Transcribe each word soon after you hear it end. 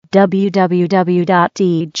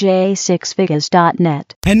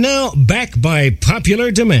www.dj6figures.net. And now, back by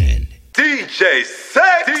popular demand. DJ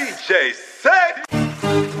Sex! DJ Sex!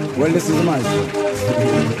 Well, this is my show.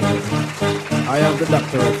 I have the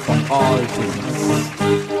doctorate for all things.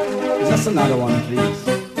 Just another one, please.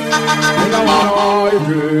 And I want my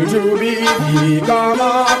girl to be free. Come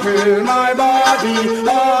on, fill my body.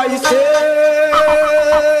 I say.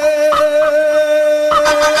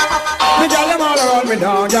 The gal them all around me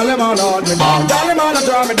down, gal them all around me down, gal them all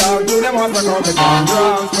around me down. Do them want to come me down,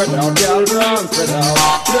 brown spread out, gal brown spread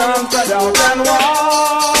out and wine.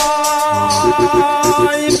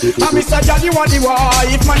 And me say, gal, you want the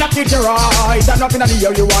wife, man, I treat you right. And up in the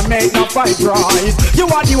year you want make no fight price. You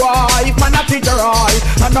want the wife, man, I treat you right.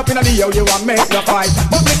 And up in the year you want make no fight.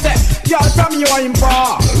 But me say, y'all from you are in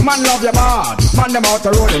far. Man love you bad, man them out the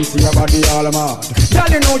road and see your body all mad. Y'all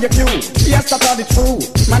you know you're cute, yes that's all the truth.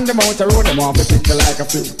 Man them out the road them want to pick you like a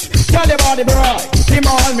fruit. Y'all your body bright, him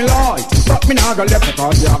all me light. But me not go left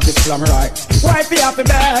because you have this slam right. Wife you have to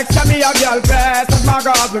vex, tell me a girl fast. That's my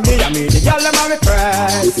God with me, I mean the girl them have me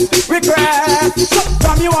press. Regret,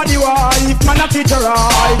 from you are the wife, man I treat you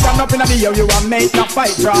right. And up in the year you want make no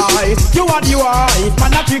fight right. You are the wife,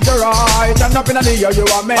 man I treat you right. And up in the year you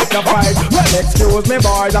want make no fight. Well excuse me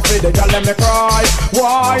boys, I feel the girl let me cry.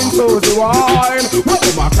 Wine, Susie, wine. What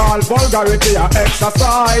do I call vulgarity or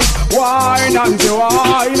exercise? Wine and you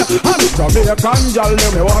wine. And it's Jamaican girl,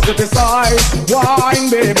 let me walk it aside.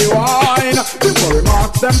 Wine, baby, wine. Before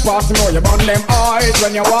remarks them pass me, you burn them eyes.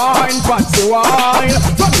 When you wine, fancy wine.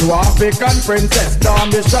 From you African princess,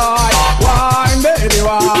 don't be shy. Wine, baby,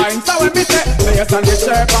 wine. So when me say, face and the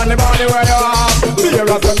shape and the body where you are. Beer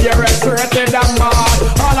as a beer, rated and mad.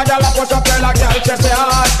 All a gal a push up, tell a gal chest the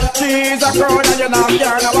heart. She's a crowd and you not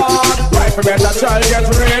care no more. Right for better child, get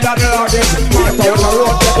rid of the luggage. Mark out the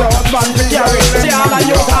road, get your husband to carry. See all of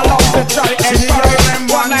you all love to try anyway.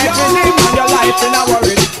 One night you live and your life in a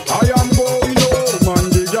worry. I am going home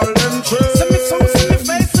and the girl them chase. See me so, see me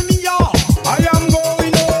face, see me y'all. I am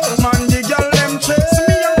going home and the girl them chase. See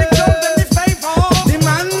me and the girl them the favor. The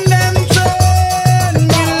man them train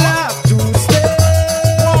will have to stay.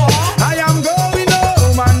 I am going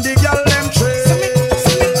home and the girl them chase.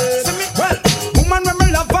 See me. Well, woman when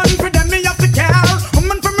me love and for them me have to care.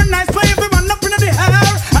 Woman from a nice way, every man up in the hair.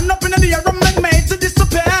 And up in the air, I'm made to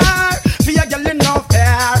disappear. For a girl in no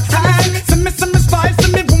fair. See me spice,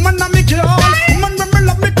 see me woman and me girl. Woman when me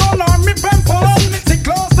love me call her me pen phone. Sit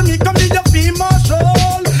close to me, come be your female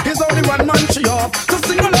soul. It's only one man she off, so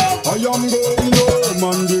sing along. I am going home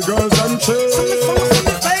and the girls them chase. See me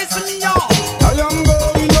face, see me y'all. I am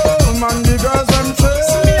going home and the girls them chase.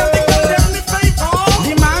 See me and the girl them the favor.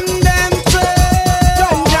 The man them chase. You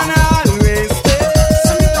can always stay.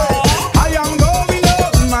 See me y'all. I am going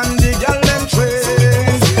home and the girl them chase.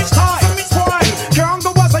 See me spoil. Can't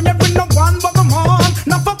go as I never no one but come on.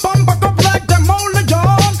 Not for pump back up like them all the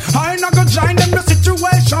John. I not go join them the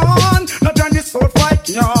situation. Not join this old fight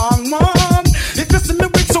young man. If you see me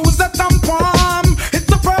with Suzette and Palm,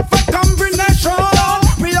 it's a perfect combination.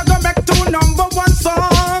 We are gonna make two number one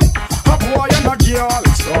song. A boy and a girl,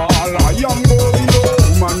 so all I am going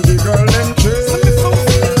home and the girl them chase.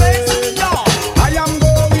 I am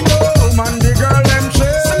going home and the girl them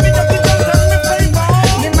chase.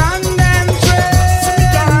 The man them chase.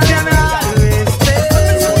 Can always stay.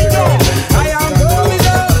 I am going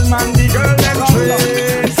home and the girl them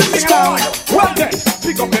chase. Well then,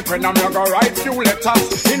 pick up my friend and me go write few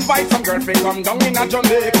letters. Invite some girl to come down in a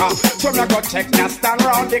Jamaica. So me go check me stand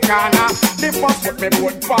round the corner. The first put me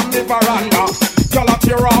foot from the veranda. Girl up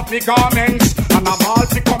tear off me garments and a ball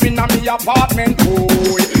to come in a me apartment.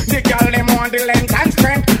 Boy, the girl them want the length and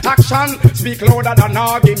strength. Action speak louder than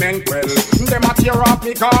argument. Well, them a tear off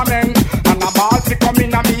me garment and a ball to come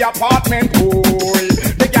in a me apartment. Boy,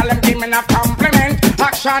 the girl them give me a compliment.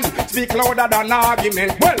 Action speak louder than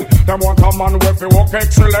argument. Well, them want a man with work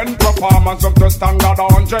excellent performance up to standard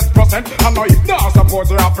 100%. And now if not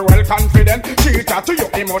suppose you have to well confident. Cheater to your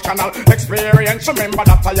emotional experience. Remember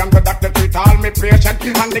that I am the doctor treat all me patient.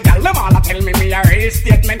 And the gal them all a tell me a real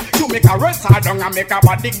statement. To make a rest hard down and make a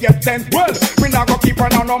body get tense. Well, we not go keep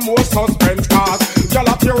on no more suspense. Cause y'all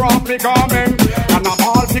a tear off me garment and a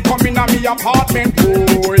ball to come in a me apartment.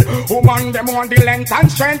 Boy, woman them want the length and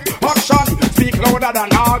strength. Action speak louder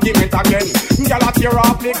than argument again. Y'all a tear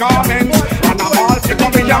off me garment and a ball to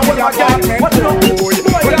come in a me apartment. Boy,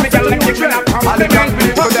 well me gal them give me a compliment.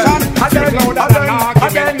 Action speak louder than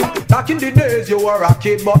argument. in the days you were a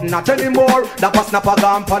kid, but not anymore. Dapper snapper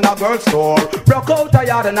gone pan a girl store. Broke out a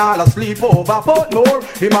yard and all a sleep over Portmore.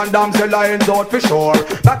 Him and damsel lions out for sure.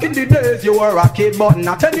 Back in the days you were a kid, but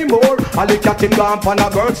not anymore. A lick at him gone pan a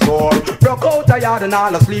girl store. Broke out a yard and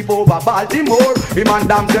all a sleep over Baltimore. Him and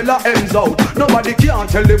damsel ends out. Nobody can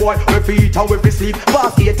tell the boy we feet and we fi sleep.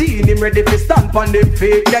 Past 18 him ready fi stand on them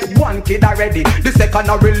feet. Get one kid already, the second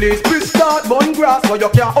a release. We start bun grass so you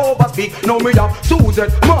can't overspeak. Now me have Susan,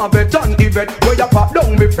 Marvet and Yvette. Where you pop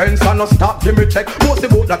down me friends and no stop give me check. Most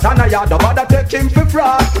about that and I had the bother take him for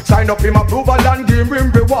fraud. Sign up him approval and give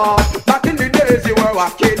him reward. Back in the days you were a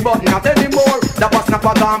kid but not anymore. The bus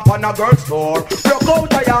snapper gone pan a girl store. Broke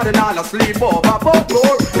out a yard and all a sleep over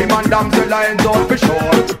Portmore. Him and damsel lions out for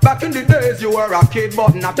sure. Back in the days you were a kid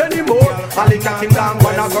but not anymore. A lick at him gone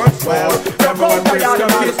pan a girl store. Broke out a yard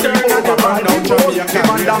and all a sleep over Baltimore. Him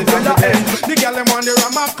and damsel lions. The girl them on the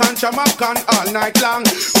Ramakan all night long.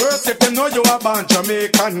 Worse if them know you a born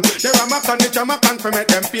Jamaican. The Jamaican for make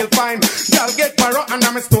them feel fine. Girl get paro and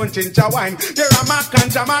I'm a stone ginger wine. The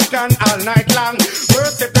Jamaican all night long.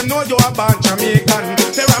 Worse if them know you a born Jamaican.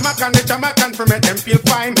 The Jamaican for make them feel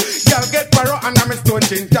fine. Girl get paro and I'm a stone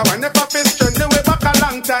ginger wine. If I fist strength the way back a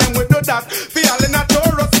long time we do that. Feel in a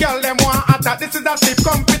Taurus girl them want attack. This is a stiff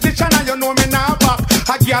competition and you know me now back.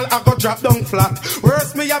 A girl I go drop down flat.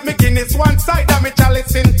 Worse me have me Guinness one side and me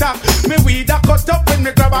chalice intact. Me weed a cut up when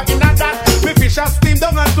me grab a in a that. Me fish a steam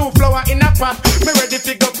down and 2 flour in a pot. Me ready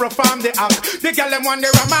to go perform the act. The girl them want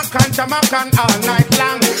the Jamaican all night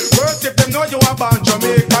long. Worse if them know you a born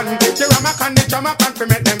Jamaican. The Jamaican for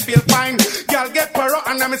make them feel fine. Girl get paro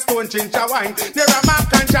and I'm a stone ginger wine. The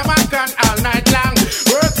Jamaican all night long.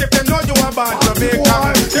 Worse if them know you a born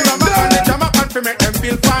Jamaican. The Jamaican for make them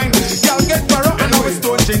feel fine. Girl get paro and I'm a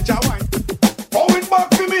stone ginger wine. Going back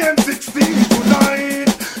to me M16 tonight.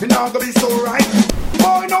 It not gonna be so right.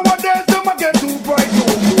 Boy, nowadays them a get too bright, too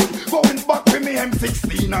good. Going back to me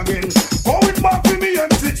M16 again. Going back to me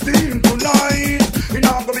M16 tonight. It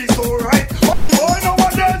not gonna be so right. Boy,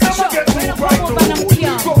 nowadays them a get too bright, too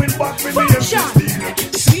good. Going back to me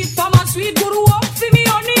M16. Sweet farmer, sweet guru up for me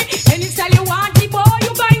honey. Any style you want, the boy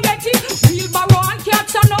you go and get it. Wheelbarrow and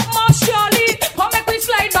cats and up more surely. Come make we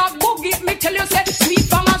slide back, boogie. Me tell you say, sweet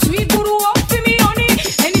farmer, sweet guru up for me honey.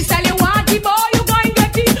 Any style you want, the boy you go and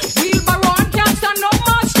get it. Wheelbarrow and cats and up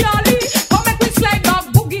more surely. Come make we slide back,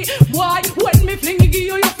 boogie. Boy, when me fling it,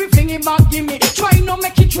 you fi fling it back, give me. Try no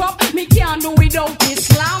make it drop, me can't do without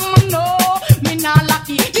Islam, no. Me not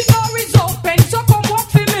lucky, the door is open, so come walk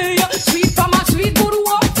for me. Sweet farmer, sweet guru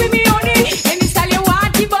up for me honey. Any style you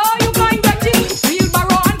want, the boy you go and get it.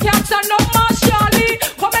 Wheelbarrow and cats and up more surely.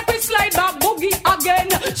 Come make we slide back, boogie again.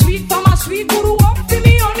 Sweet farmer, sweet guru up for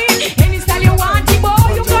me honey. Any style you want, the boy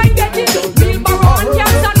you go and get it. Wheelbarrow and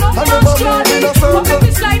cats and up more surely. Come make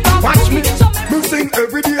we slide back, boogie. Me sing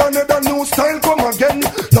every day another new style come again.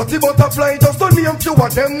 Naughty butterfly just to name few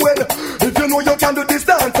of them well. If you know you can do this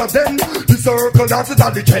dance then the circle dance is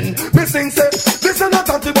at the trend. Me sing say this is not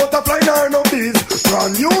naughty butterfly nor no bees.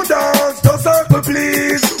 Brand new dance, the circle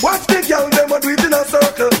please. Watch the girl them a do it in a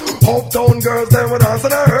circle. Uptown girls them a dance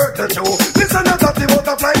and I hurt the show. This is not naughty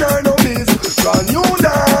butterfly nor no bees. Brand new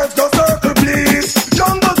dance, the circle please.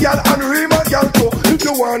 Jungle girl and Rima girl too. If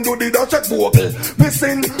you want do the dance check vocal. Me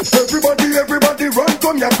sing everybody run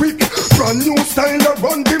come here quick. Brand new style that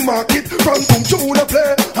run the market. From boom tune a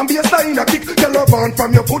play and be a style a kick. Girl a born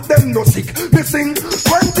from your foot them no sick. Me sing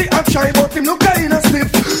 20 and shy but him look kinda stiff.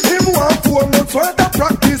 Him want 4 months worth of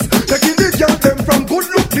practice. Taking the girl them from good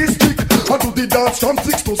look district. I do the dance from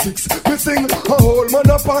 6 to 6. Me sing a whole man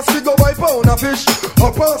a pass we go buy pound a fish. I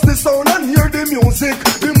pass the sound and hear the music.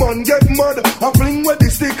 The man get mad and fling with the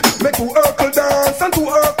stick. Make 2 Urkel dance and 2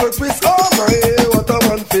 Urkel twist. Oh my, what a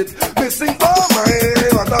man fit. Me sing oh my,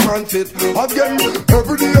 what a man fit. Again,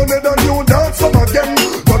 every day another new dance come again.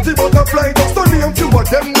 Naughty butterfly just to name few of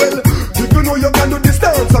them well. If you know you can do this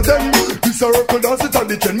dance again. This a Urkel dance it on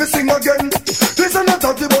the trend. Me sing again. This a not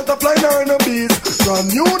naughty butterfly nor no bees. Brand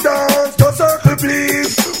new dance, just circle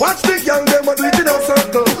please. Watch the girl them a do it in a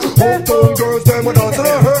circle. Uptown girls them a dance in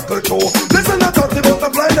a circle too. This a not naughty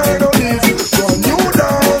butterfly nor no bees. Brand new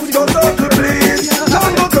dance, just circle please.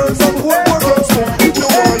 Jungle girls and poor girls too. If you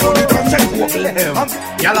want to do the dance, check vocal.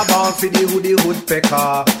 Y'all a born for the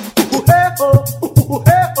woodpecker. Hey oh,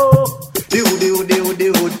 hey oh. The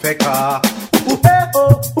woodpecker. Hey oh,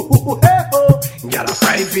 hey oh. Y'all a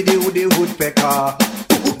cry for the woodpecker.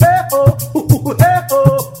 Hey oh, hey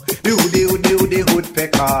oh. The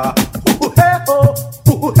woodpecker. Hey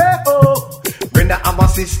oh, hey oh. Brenda and my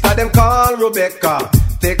sister them call Rebecca.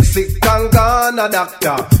 Take sick and gone a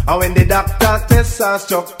doctor. And when the doctor tests a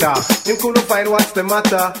structure, him couldn't find what's the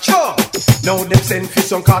matter. Sure. Now them send for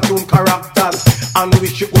some cartoon characters and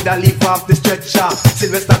wish you coulda live off the stretcher.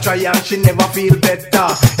 Sylvester try and she never feel better.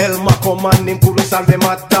 Elma come and him couldn't solve the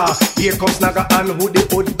matter. Here comes Naga and who the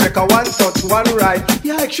woodpecker. One touch, one right.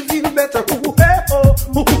 Yeah, she feel better. Ooh, hey, oh,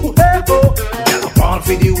 ooh, hey, oh. Girl, born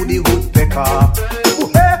for the woodpecker. Ooh,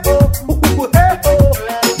 hey, oh, ooh, hey, oh.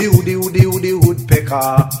 The woodpecker.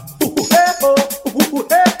 Ooh, hey, oh, ooh,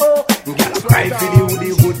 hey, oh. Girl, cry for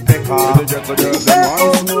the woodpecker. The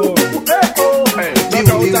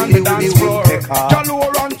woodpecker. Girl, who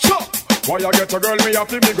run chop? Why you get a girl, me have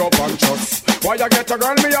to big up and trust. Why you get a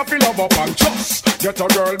girl, me have to love up and trust. Get a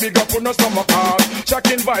girl, big up on no stomach hard.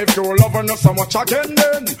 Checking vibe, to love her no so much again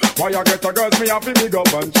then. Why you get a girl, me have to big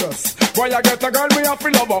up and trust. Why you get a girl, me have to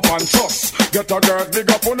love up and trust. Get a girl,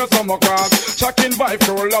 big up on no stomach hard. Checking vibe,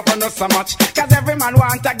 to love her no so much. Cause every man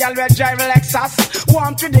want a girl with drive Lexus.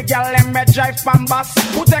 Want to the girl them with drive Pambas.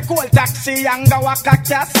 Who take old taxi and go a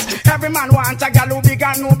cactus. Every man want a girl who big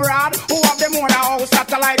and no broad. Who have them own a house,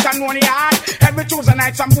 satellite and one yard. Every Tuesday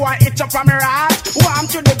night some boy itch up from me rod.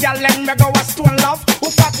 Want to the girl them me go a stone love.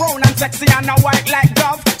 Who fat brown and sexy and a white like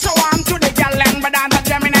dove. So want to the girl them but dance a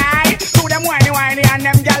Gemini. To them whiny and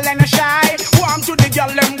them girl them shy. Want to the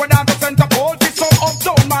girl them but dance a center pole. This so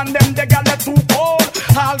uptown man them the girl that too old.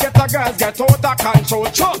 I'll get a girls get out of control.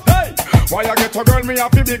 Chuck, hey! Why you get a girl me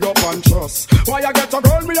have to big up and trust? Why you get a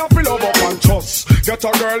girl me have to love up and trust? Get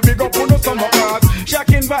a girl big up on the summer card.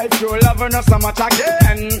 Checking vibe you love her no so much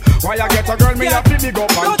again. Why you get a girl me have to big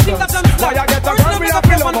up and trust? Why you get a girl me have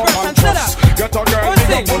to love up and trust? Get a girl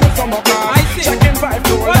big up on the summer card. Checking vibe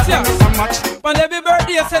you love her no so much. On every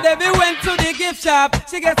birthday said every went to the gift shop.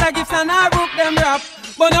 She gets a gift and I broke them wrap.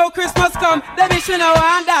 But now Christmas come, Debbie she know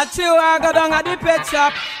want that too. I go down at the pet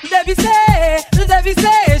shop. Debbie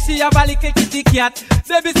say she have a little kitty cat.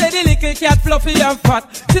 Debbie say the little cat fluffy and fat.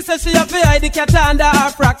 She say she have to hide the cat under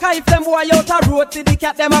her frock. If them boy out a road to the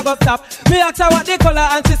cat them a go stop. Me ask her what the color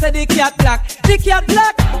and she say the cat black. The cat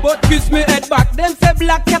black, but kiss me head back. Them say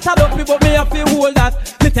black cat a dumpy but me have to hold that.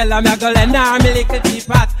 Me tell her me a go lend her me little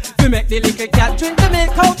teapot. We make the little cat drink to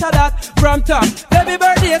make out of that. From top, Debbie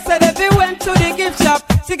birthday said if we went to the gift shop.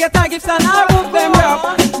 She get her gifts and I book them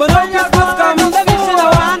up. But now Christmas come, Debbie she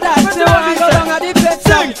know want that. So I go down at the pet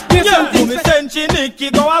shop. Yeah, me send she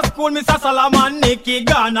Nicky go to school, Mr. Salaman, Nicky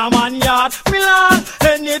Ghana man yard. Milan,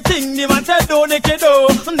 anything the man said do, Nicky do.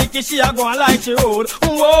 Nicky she a go like she road.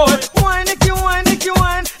 Whoa, why Nicky, why Nicky,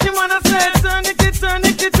 why? The man a say turn, Nicky turn,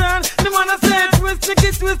 Nicky turn. The man a say twist,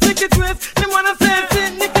 Nicky twist, Nicky twist. The man a say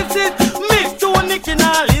sit, Nicky sit. Me too, Nicky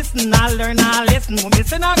now listen, I learn, I listen. Me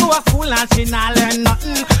say I go to school and she not learn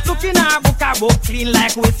nothing. Look in her book clean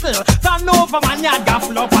like whistle. Turn over man yard got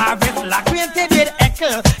flop her whistle. Acquainted with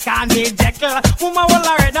Eckle, can't be Jekyll. Woman will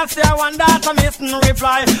already say I want that to missing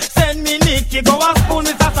reply. Send me Nicky, go to school,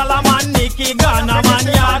 Mr. Salaman, Nicky Ghana man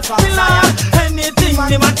yard. Milan, anything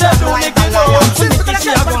the man tell do, Nicky go. Nicky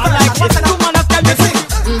she a go like this. Two man a tell me sing.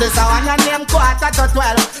 This a one your name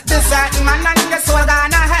 11:45. This certain man and the soul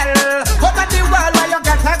gonna hell. Over the world where you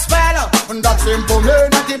get expelled. That simple me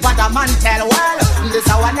nothing but a man tell well. This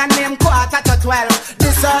a one your name 11:45.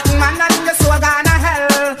 This certain man and the soul gonna hell.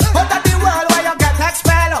 Over the world where you get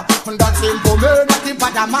expelled. That simple me nothing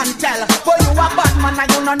but a man tell. But you a bad man and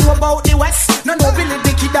you don't know about the West. No Billy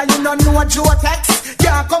the Kid and you don't know Joe Tex.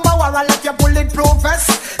 Can't come a war and let your bulletproof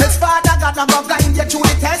vest. His father got a go guide you through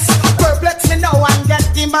the test. Perplex me now and get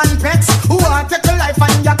the man pets. Who want take a life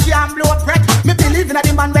and you can't blow breath. Me believe in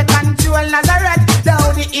the man we control Nazareth.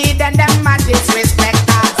 Down the Eden them a disrespect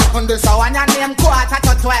us. And this a one your name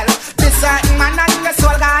 11:45. This certain man and the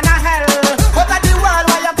soul gonna hell. Over the world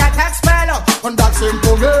where you get expelled. And that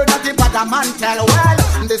simple me nothing but a man tell well.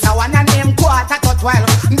 This a one your name 11:45.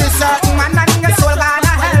 This certain man and the soul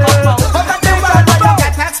gonna hell. Over the world where you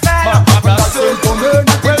get expelled. And that simple me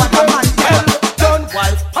nothing but a man tell. Don't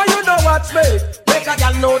wife, and you know what's me. Make a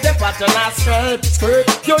girl know the pattern and skirt.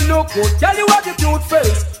 You look good, girl you have the cute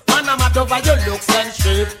face. Man I'm mad over your looks and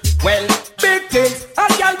shape. Well, big things, a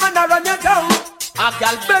girl man a run you down. A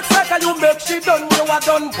girl big like you make she done, you a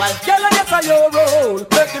done well. Girl I guess a your role.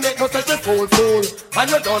 Make you make no such a fool. And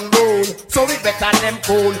you done roll, so we better them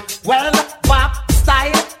cool. Well, pop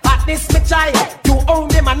style, at this me child. You own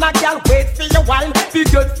the man a girl, wait for your while. Be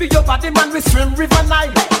good for your body man, we swim river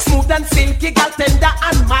Nile. Smooth and silky, girl tender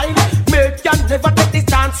and mild. Make you never take this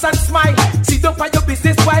dance and smile. See don't find your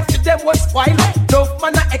business wife, to them was spoil. Love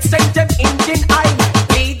man a exchange them Indian aisle.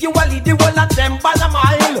 Lead you a lead the whole of them by a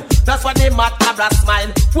mile. That's why they mad cabra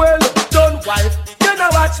smile. Well, don't wife, you know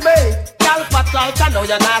watch me. Girl fat like I know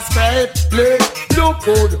you're not straight. Look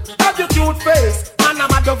look good. Have your cute face, and I'm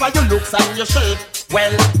mad over your looks and your shape.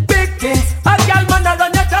 Well, big things, a girl man a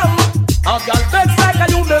run your tongue. A girl vex like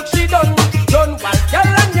a you make she done. Done while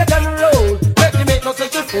girl and you done roll. Make no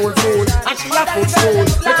sense to fool, and she a fool.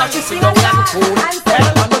 Because she sing out and cool.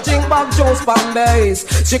 Man no drink bag juice from base.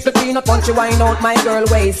 Strictly peanut punch you wine out my girl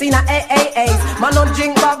waist. In a AAA, man no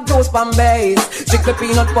drink bag juice from base. Strictly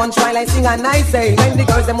peanut punch while I sing a nice day. When the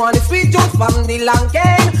girls them want the sweet juice from the long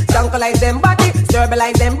cane. Junk like them body,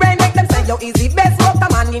 sterilize them brain. Make them say yo easy best. Walk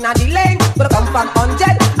a man in a the lane. But I come from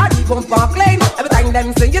 100, I keep on from claim. Every time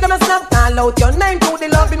them sing, you them a snap, call out your name. To the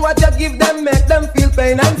loving what you give them, make them feel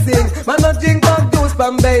pain and sing. Man no drink bag juice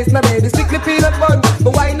from base. My baby strictly peanut punch,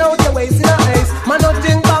 but why now you wasting a ace? Man no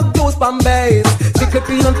drink bag juice from base. Strictly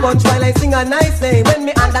peanut punch while I sing a nice name. When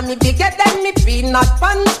me under me big head, then me peanut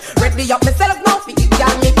punch. Ready up myself now, fi give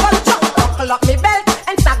y'all me punch up. Buckle up me belt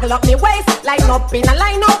and toggle up me waist. Line up in a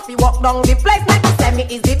line up, we walk down the place. Make me say me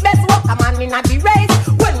is the best walk a man in a the race.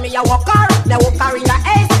 When me a walk her, me walk her in a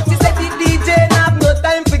ace. She said the DJ have no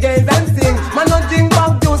time for games and sing. Man no drink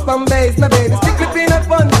bag juice from base. My baby strictly peanut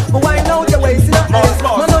punch, but why now you wasting a ace?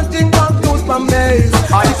 Man no drink bag juice from base.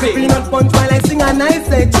 Strictly peanut punch while I sing a nice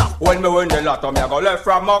thing. When me win the lotto, me a go left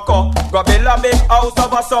from Moko. Go build a big house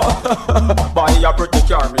of a so. Buy a pretty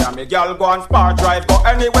car, me and me girl go on spar drive. Go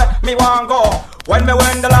anywhere me want go. When me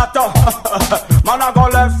win the lotto, man I go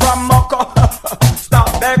left from Moko.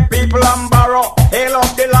 Stop beg people and borrow. Hail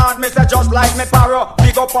up the land, me say just like me parrow.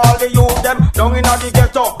 Big up all the youth them down inna the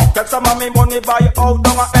ghetto. Take some of me money buy out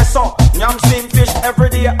down a Esso. Yam steam fish every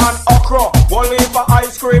day and okra. One leaf of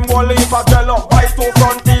ice cream, one leaf of jello. Buy 2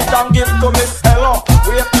 front teeth and give to Miss Hello.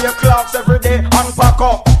 We pay clocks every day and pack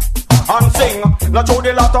up and sing. Not through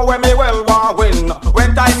the lotto when me well want win.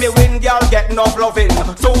 When time me win, girl get no loving.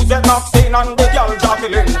 Susan Maxine and the girl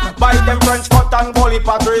Jacqueline. Buy them French cut and bully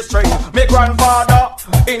pottery string. Me grandfather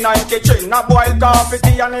in a kitchen, a boiled coffee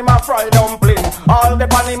tea and him a fried dumpling. All the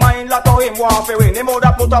panny mind lotto him want to win. Him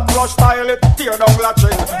woulda put a flush toilet, tear down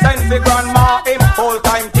latrin. Then the grandma him whole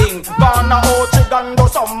time thing. Gonna out and do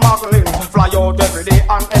some muggling. Fly out every day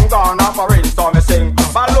and him gonna foreign. So me sing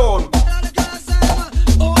balloon.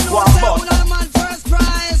 One bus.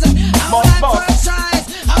 Must bus.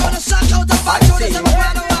 I wanna suck out the back to the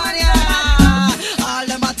one, yeah. All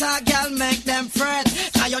them attack, girl, make them fret.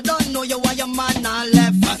 Now you don't know you are your man on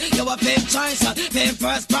left. You a pimp choice, pimp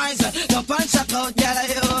first prize. Don't punch a out, girl,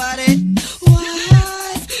 you are it.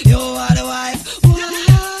 Wife, you are the wife.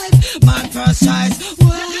 Wife, man first choice.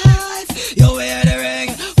 Wife, you wear the ring.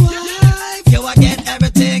 Wife, you a get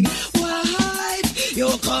everything. Wife, you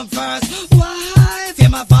come first. Wife, you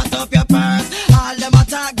ma fat up your purse. All them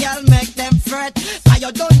attack, girl, make them fret. Now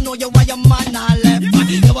you don't know you are your man on left.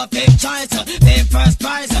 You a pimp choice, pimp first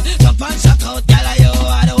prize. Don't punch a out, girl, you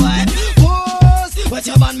are the wife. Pose, with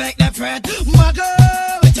your man make them fret.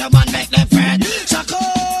 Muggle, with your man make them fret. Shackle,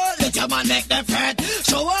 with your man make them fret.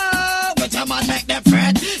 Show up, with your man make them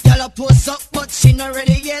fret. Girl, pose up, but she not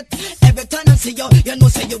ready yet. Every time I see you, you know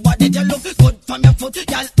say you body you look good from your foot.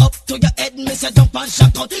 Girl, up to your head, me say jump and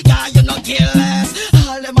shock out. Girl, you not careless.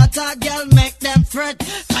 All them attack, girl, make them fret.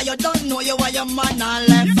 Cause you don't know you are your man on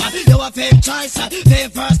left. You a fame choice, fame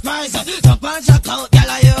first prize. Jump and shock out,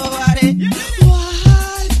 girl, you are it.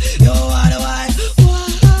 Wife, you are the wife.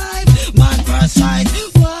 Wife, man first choice.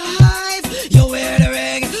 Wife, you wear the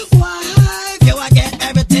ring. Wife, you a get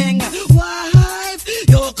everything. Wife,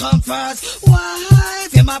 you come first.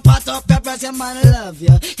 Wife, you my pot up your breast. Your man love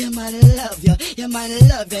you. Your man love you. Your man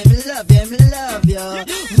love you. Love you. Love you.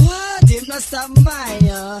 What? Him not stop mine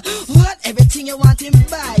you. What? Everything you want him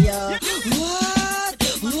buy you. What?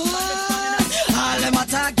 All them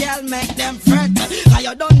attack, girl, make them fret. Cause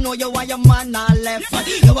you don't know you are your man on left.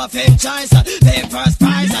 You a fame choice, fame first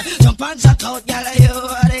prize. Jump and shock out, girl, you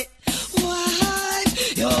are it.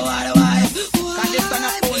 Wife, you are the wife.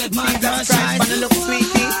 Wife, man first choice. Look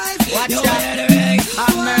sweetie, watch you that. wear the ring.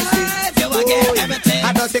 Have mercy. You a get everything.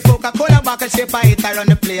 I just say Coca-Cola bottle shape I hit around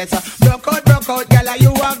the place. Broke out, girl,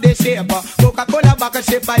 you have the shape. Coca-Cola bottle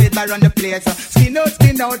shape I hit around the place. Skin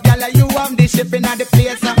out, girl, you have the shape in the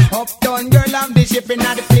place. Uptown girl, I'm the shape in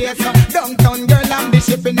the place. Downtown girl, I'm the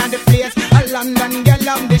shape in the place. London girl,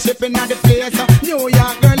 I'm the shape in the place. New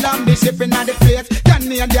York girl, I'm the shape in the place.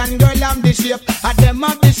 Canadian girl, I'm the shape. I them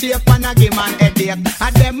have the shape and I give man headache.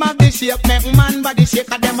 I them have the shape, make man body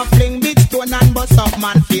shake. I them a fling big stone and bust up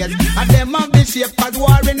man face. I them have the shape, cause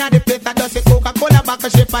war in the place. I just say Coca-Cola bottle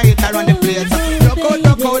shape I hit around the place. Look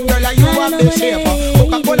out, girl, you have the shape.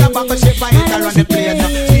 Coca-Cola bottle shape I hit around the place.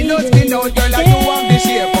 Skin out, girl, you have the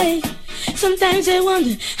shape. Sometimes I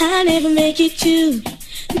wonder, I never make it to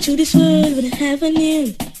this world without having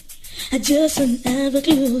you. I just don't have a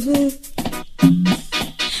clue.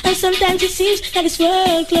 And sometimes it seems like this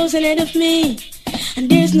world closing ahead of me, and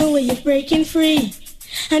there's no way of breaking free.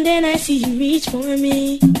 And then I see you reach for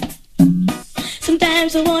me.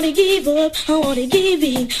 Sometimes I wanna give up, I wanna give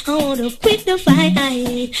in, I wanna quit the fight.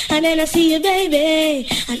 And then I see you, baby,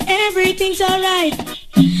 and everything's alright.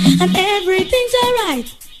 And everything's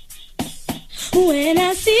alright. When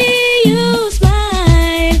I see you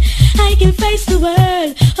smile, I can face the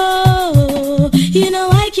world. Oh, you know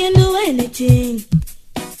I can do anything.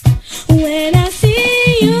 When I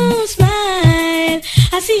see you smile,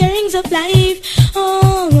 I see your rings of life.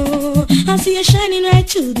 Oh, I see you shining right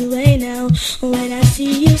through the way now. When I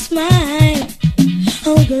see you smile,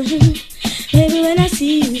 oh girl, baby, when I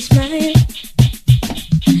see you smile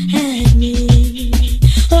at me,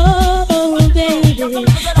 oh baby,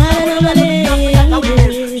 I don't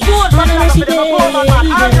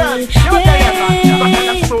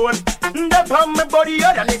know from my body,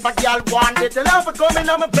 and if a girl want it, tell her for coming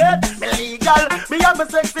on my bed. Me legal, me have my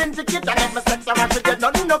sex in ticket, and if my sex around to get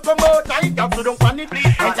nothing no come out, I got to don't panic.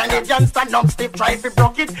 Intelligent stand up stiff, try to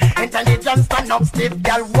broke it. Intelligent stand up stiff,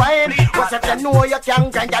 girl wine. Cause if you know you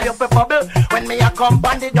can grind, girl you fi bubble. When me a come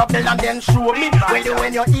band it double and then show me.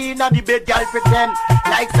 When you're in the bed, girl pretend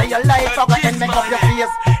like say you like up and make up your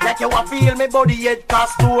face, like you a feel me body head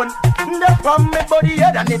cast stone. They from me body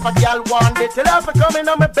head, and if a girl want it, tell her for coming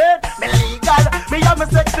on my bed. Me legal, me have my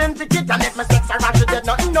sex in ticket, and if my sex around to get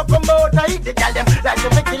nothing no come out, I hit the girl them like you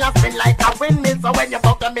make it spin like a windmill. So when you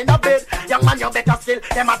fuck them in a bed, young man you better still.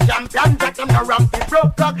 Them a champion, jack them no rampy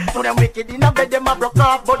broke up. So them wicked in a bed, them a broke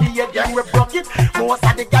off body head, them we broke it. Most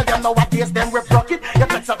of the girl them nowadays them we broke it. You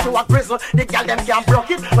flex up to a grizzle, the girl them can't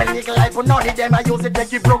broke it. When nigga like for none of them I use it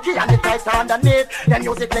take it broke it, and the tight underneath, them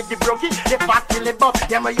use it take it broke it. The fat till the buff,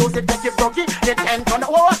 them I use it take it broke it. The 10 ton,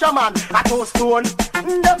 oh watch a man, a 2 stone.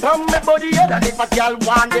 They from me body head, and if a girl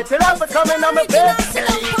want it, tell her for coming on my bed.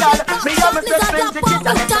 Illegal, me have a sex in ticket,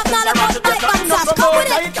 and if the sex around to get no come out,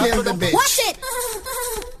 I kill the bitch. Watch it.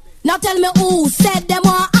 Now tell me who said them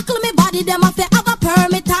want ackle me body, them have to have a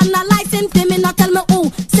permit and a license for me. Now tell me who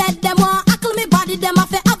said them want ackle me body, them have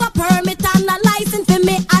to have a permit and a license for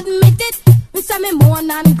me. Admit it. Me say me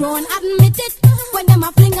moan and groan, admit it. When them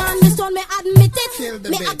a fling on the stone, me admit it.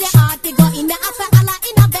 Me have the heart to go in, me have to holla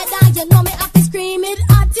in a bed, and you know me have to scream it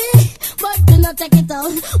at it. But do not take it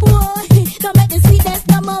out, whoa. Don't make the sweetness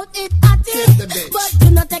come out it at it. But do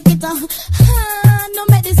not take it out, don't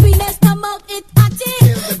make the sweetness come out it at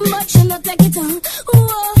it. But do not take it out,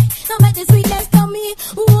 whoa. Don't make the sweetness come in,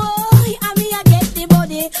 whoa. I mean I get the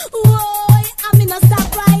body, whoa. I mean I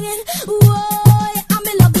stop riding, whoa. I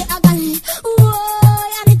mean love the agony, whoa.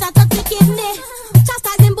 And it a touch the kidney.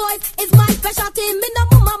 Chastising boys is my specialty. Me no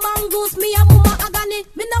mama mongoose, me a mama agony.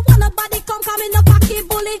 Me no want nobody come me no cocky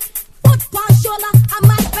bully. Foot on shoulder, I'm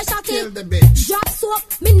my specialty. Kill the bitch. Drop soap,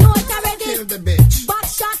 me know it already. Kill the bitch. Back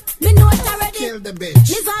shot, me know it already. Kill the bitch.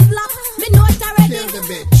 Lizard block, me know it already. Kill the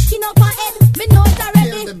bitch. Chin up her head, me know it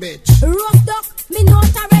already. Kill the bitch. Rough duck, me know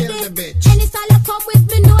it already. Kill the bitch. Any style you come with,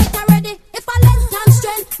 me know it already. If I length and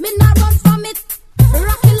strength, me not run from it.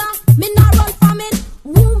 Rockilla, me not run from it.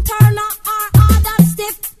 Womb turner or hard and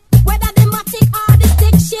stiff. Whether the matic or the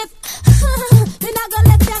stick shift. Me not gonna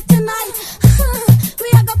let that tonight. We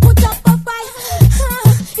are gonna put up a fight.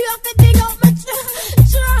 You have to dig out my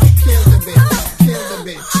try. Kill the bitch. Kill the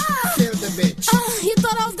bitch. Kill the bitch. You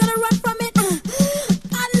thought I was gonna run from it?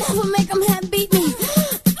 I never make them head beat me.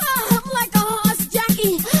 I'm like a horse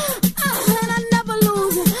jockey. And I never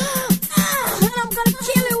lose. And I'm gonna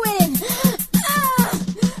kill you with it.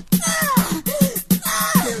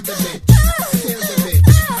 Kill the bitch. Kill the bitch.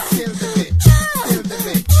 Kill the bitch. Kill the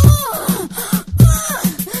bitch.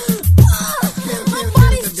 My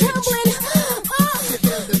body's trembling.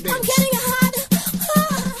 I'm getting hot.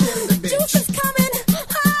 Juice is coming.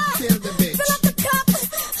 Kill the bitch. Fill up the cup.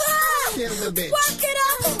 Kill the bitch. Work it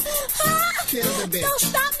up. Kill the bitch. Don't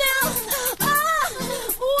stop now.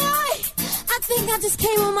 Why? I think I just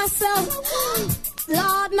came on myself.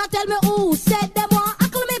 Lord, now tell me who said them want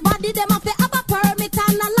ackle me body, them have to have a permit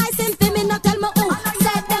and a license for me. Now tell me who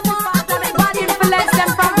said them want ackle me body, to let them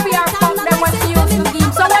from fear, fuck them when she used to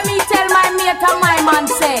give. So when me tell my mate and my man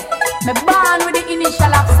say, me born with the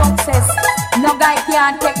initial of success. No guy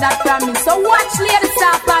can't take that from me. So watch lady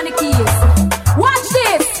stop on the keys. Watch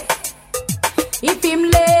this. If him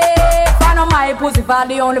lay, I know my pussy fall,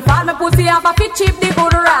 the only fall. Me pussy have a fit cheap, the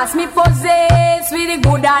good ass. Me possess with the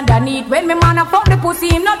good underneath. When me man a fuck the pussy,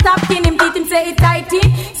 him not tapping him teeth, him say it tight in.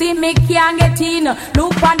 See me can't get in.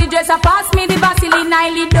 Look on the dresser, pass me the Vaseline, I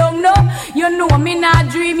lead down no. You know me not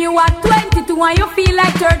dream, you are 22 and you feel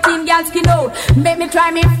like 13 girls skin out. Make me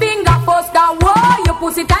try me finger first, that whoa, your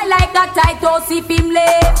pussy tight like a tight toast if him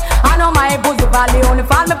late. I know my pussy fall, the only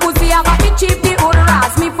fall. Me pussy have a fit cheap, the good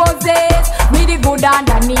ass. Me possess with the good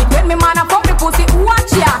underneath. When me man a fuck the pussy,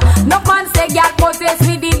 watch ya. No man say girl possess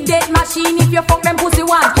with the dead machine. If you fuck them pussy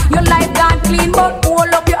once, your life gone clean. But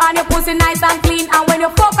hold up your hand, your pussy nice and clean. And when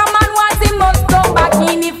you fuck a man once, he must come back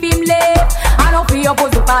in if him late. I know for your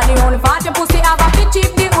pussy fall, the only part your pussy have a fit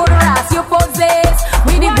cheap, the good ass. You possess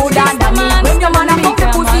with the good underneath. When your man a fuck the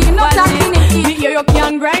pussy, him not talking it. You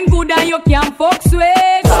can grind good and you can fuck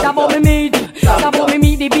sweet. Stop up me meat, stop up me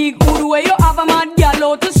meat. The big good way you have a man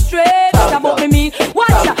girl out to straight. Stop up me meat.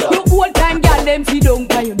 Watch ya, you old time girl them see don't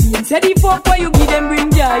buy your bean. Say the fuck where you give them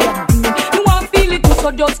bring joy and pain. You want feel it too,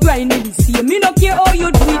 so just grind with the same. Me no care how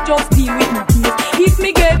you do it, just deal with my case. If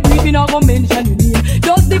me get briefing, I go mention your name.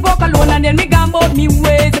 Just the fuck alone and then me gone about me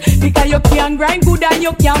ways. Because you can grind good and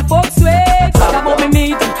you can fuck sweet. Stop up me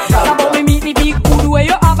meat, stop up me meat. The big good way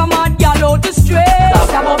you have a man girl out to straight.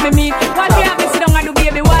 Stop up me meat. What you have me sit down and do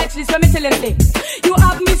baby watch this. Let me tell you say. You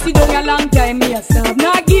have me sit down a long time, me a stop.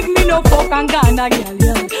 Now give me no fuck and gone a girl,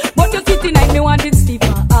 yeah. But you sitting like me want it stiff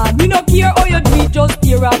and hard. Me no care how you do it, just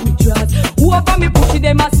tear up me dress. Whoever me push it,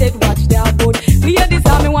 them a said watch that. But clear this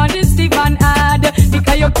how me want it stiff and hard.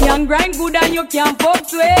 Because you can grind good and you can fuck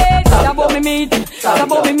sweet. Stop up me meat,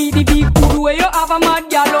 stop up me meat. The big good way you have a mad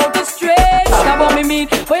girl out the straight. Stop up me meat.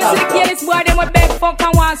 But you see the careless boy, them a beg fuck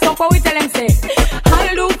and want stuff. What we tell them say?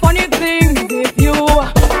 I'll do funny things if you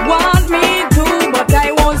want me to, but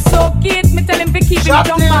I won't suck it. Me tell him to keep him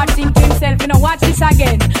jump hard, think to himself, you know, watch this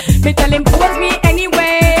again. Me tell him pose me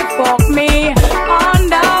anyway, fuck me on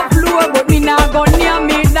the floor, but me not go near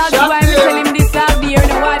me. That's why me tell him this a beer,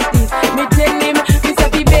 now watch this. Me tell him, me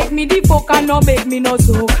say he beg me the fuck and no beg me no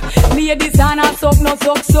suck. Ladies and a suck, no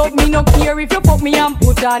suck. Me no care if you fuck me and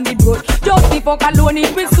put on the brush. Just the fuck alone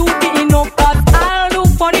if we suit me enough. Cause I'll do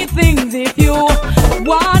funny things if you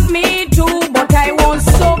want me to, but I won't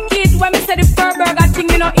suck it. When me say the fur burger thing,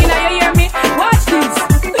 you know, you hear me? Watch this.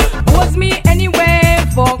 Pose me anyway,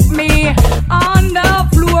 fuck me on the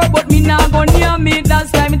floor, but me not go near me.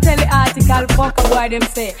 That's why me tell the article, fuck a boy them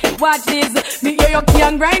say. Watch this. Me hear you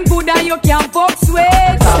can grind good and you can fuck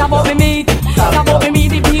sweet. Stop up me meat, stop up me meat.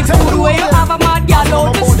 The big food way you have a mad girl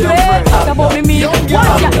out the street. Stop up me meat.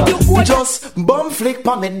 Watch ya, you watch. Just bum flick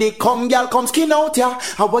pa me dick, come girl, come skin out ya.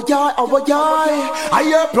 How a yai. I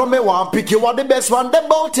hear from me one pick you are the best one them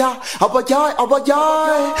bout ya. How a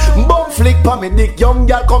yai. Bum flick pa me dick, young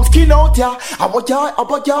girl, come skin out ya. How a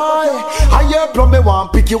yai. I hear from me one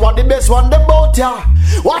pick you are the best one them bout ya.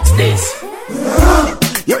 Watch this.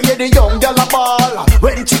 You hear the young girl a ball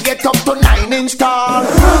when she get up to 9-inch tall.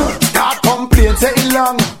 Start complain, say it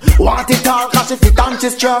long. Want it all cause she fit and she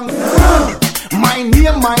strong. My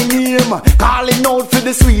name, calling out for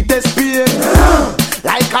the sweetest pain.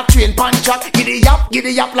 Like a train punch track, giddy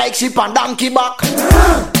up like sheep and donkey back.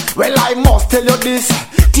 Well, I must tell you this.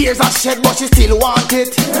 Tears are shed, but she still want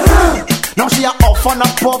it. Now she a off and a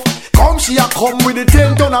puff. Come, she a come with the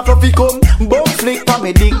 10 ton of fluffy come. Bum flick pa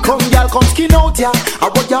me dick, come girl, come skin out ya.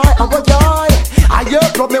 I hear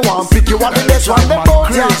from me one pick you are the best one them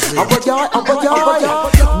bout ya.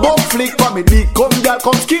 Bum flick pa me dick, come girl,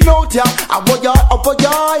 come skin out ya.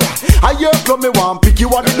 I hear from me one pick you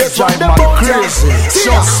are the best one them bout ya.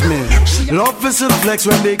 Trust me, love is a flex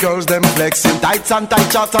when the girls them flexing. Tights and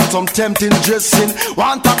tight shots and some tempting dressing.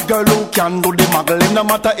 Want a girl who can do the muggling. No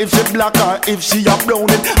matter if she black or if she a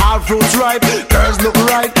browning. All fruits ripe, girls look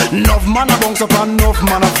right. Enough man a bounce up and enough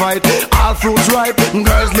man a fight. All fruits ripe,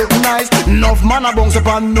 girls look nice. Enough man a bounce up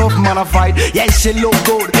and enough man a fight. Yes, she look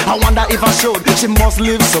good, I wonder if I should. She must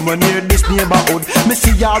live somewhere near this neighborhood. Me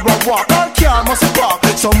see her a walk, her car must park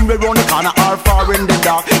somewhere round the corner or far in the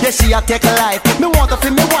dark. Yes, she a take a life, me want to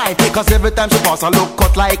feel me wife. Cause every time she pass I look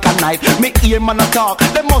cut like a knife. Me ear man a talk,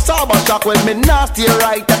 they must have a shock when me nasty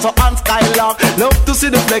right. That's her hand skylark. Love to see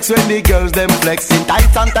the flex when the girls them flexing.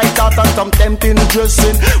 Tight and tight out and some tempting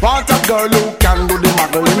dressing. Want a girl who can do the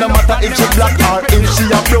muggling. No matter if she black or if she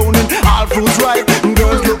a browning. All fruits ripe,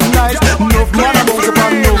 girls look nice. Enough man a bounce up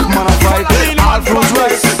and enough man a fight. All fruits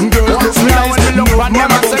ripe, girls look nice. Enough man a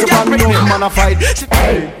bounce up and enough man a fight.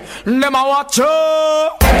 Them a watch you,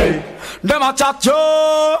 them a chat you,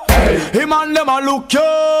 him and them a look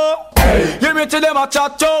you. You meet them a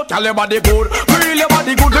chat you, tell your body good, feel your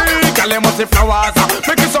body good. Tell them must see flowers,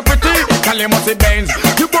 make it so pretty. Tell them must see Benz,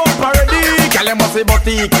 you go parody. girl you must be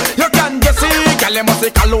boutique. You can just see, girl you must be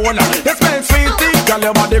cologne. You smell sweetie, girl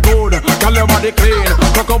your body good, girl your body clean.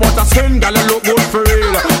 Cocoa butter skin, girl you look good for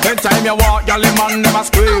real. Anytime you walk, girl the man never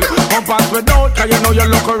squeal. Come pass without, cause you know you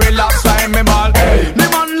look relaxed like me ball. The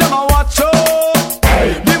man never watch you,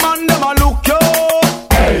 the man never look you,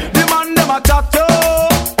 the man never chat you.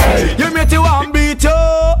 You meet you and beat you,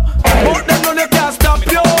 but them know they can't stop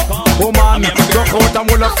you. Oh man, rock out and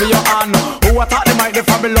roll up for your hand. Who attack the mic, the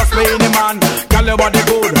fabulous lady man. Girl your body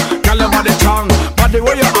good, girl your body strong. But the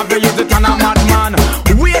way you have to use it on a madman.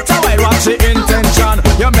 Wait a while, what's the intention?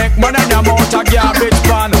 You make money and your mouth a garbage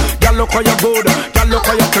pan. Girl look how you good, girl look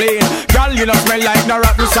how you clean. Girl you don't smell like no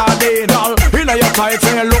rotten sardine. Girl, you know your tights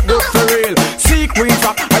and you look good for real. See queen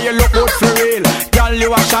fat and you look good for real. Girl you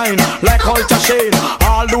a shine like ultra shade.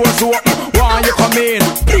 All doors open, why you come in?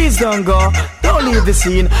 Please don't go, don't leave the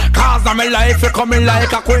scene. Cause I'm in life, you coming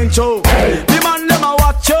like a queen too. The man never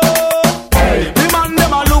watch you, the man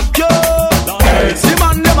never look you, the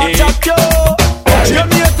man never chat you. You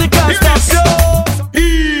music can't stop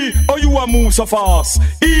you. Oh, you a move so fast.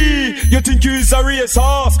 You think you is a race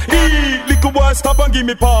horse. Little boy, stop and give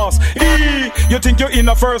me pass. You think you're in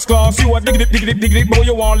a first class. You a dig it, boy,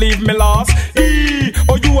 you won't leave me last.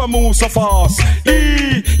 Oh, you a move so fast.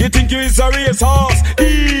 You think you is a race horse.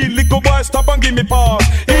 Little boy, stop and give me pass.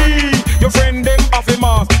 Your friend them off a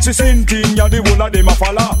mask. She sing thing, ya the whole of them a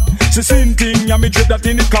follow. She sing thing, ya me dread that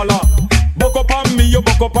in the color. Buck up on me, you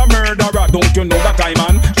buck up a murderer. Don't you know that I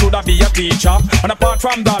man should I be a teacher? And apart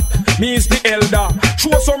from that, me is the elder.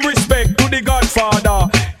 Show some respect to the Godfather.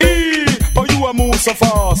 Oh you a move so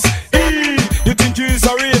fast. You think you is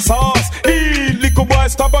a race horse. Little boy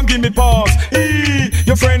stop and give me pass.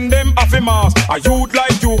 Your friend them have a mask. A youth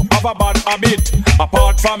like you have a bad habit.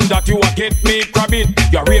 Apart from that you a get me crab it.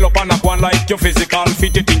 You real up and up one like your physical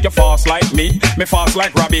fit. You think you fast like me fast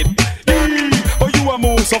like rabbit. Oh you a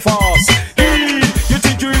move so fast. You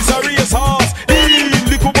think you is a race horse.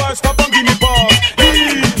 Little boy stop and give me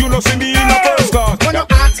pass. You know see me in a first class. When you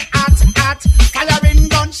hot, firing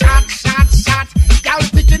gun, shot. Y'all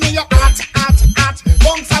picking me your hot.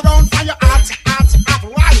 Bounce around for your hot.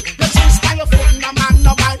 Why? You twist on your foot, no man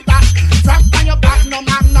no buy that. Drop on your back, no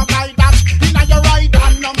man no buy that. Inna your ride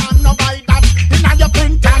on, no man no buy that. Inna your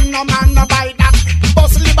print on, no man no buy that.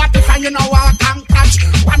 Bust liberty for you know I can catch.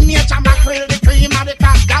 One nature mackerel, the cream of the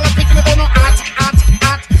cat. Y'all pick me on no hot.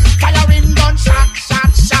 Firing gun, shot.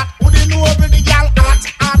 Who do you know over the y'all hot.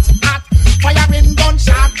 Firing gun,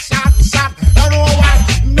 shot. You know why?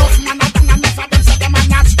 Enough man a done enough of them say them a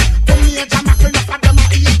nuts. Come nature mackerel, enough of them a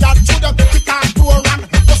eat that. To them kick out to a run,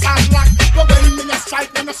 just as black. But when me a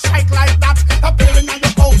strike, them a strike like that. A building on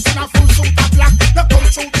your house in a full suit of black. You come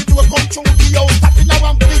through the door, come through the house. Tapping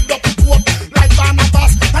around big up the coat like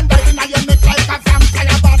Barnabas. And diving on your neck like a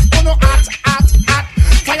vampire bat. You know hot.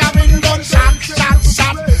 Firing gun, shot.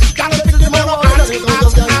 Can't feel the more hot.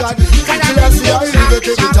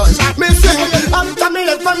 Me sing after me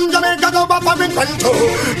left from Jamaica go back for me control.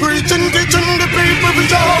 Preaching, teaching the people for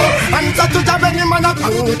sure. Answer to the any man a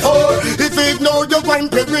control. If it know you going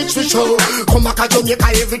to reach the show. Come back to Jamaica,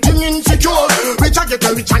 everything insecure. Rich I get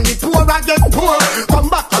rich and the poor I get poor. Come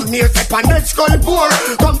back to me, say panel skull poor.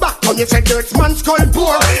 Come back to me, say dirt man skull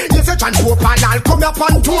poor. You say John Pope and I'll come up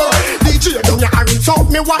on tour. DJ down your arms out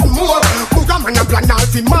me one more. Booga man a plan all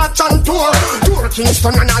fi march on tour. Tour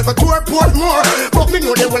Kingston and I'll go tour Portmore. But me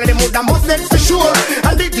know they will them would must next for sure.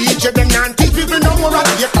 And the DJ them not keep people no more.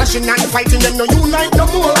 They clashing and fighting them no unite no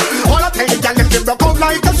more. All I tell you girl them they broke out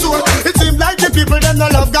like a sword. It seems like the people them no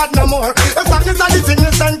love God no more. As long as the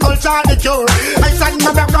sickness and culture the cure. I said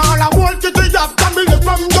my back all I want to do up. Coming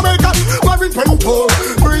from Jamaica, wearing pimpo.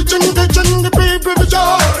 Preaching, teaching the people for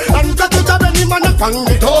sure. And that is any man upon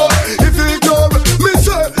the door. If you go, me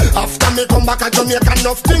say after me come back to Jamaica,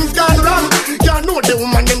 enough things gone wrong. You know the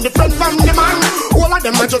woman them different from the man. All of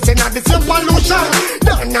them are just in the same pollution.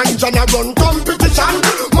 Dan and John a run competition.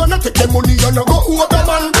 Man a take the money and a go over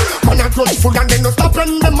man. Man a crush food and they no stop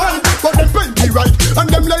on the man. But them plenty right and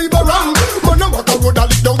them labor wrong. Man a walk a road a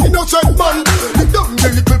lick down innocent man. Lick down the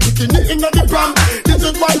little bikini in the pram. This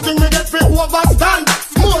is one thing we get for overstand.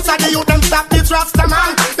 Most of the youth them stop this Rasta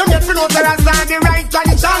man. Them get for know the Rasta the right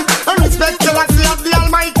tradition. And respect the legacy of the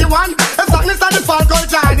Almighty One. As long as the fall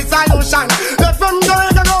culture and the solution. Let from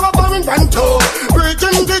Jamaica go up and Panto.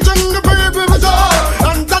 Preaching, teaching the people for sure.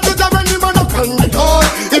 And that is how any man up on the door.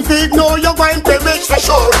 If you know you're going to reach for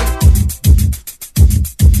sure.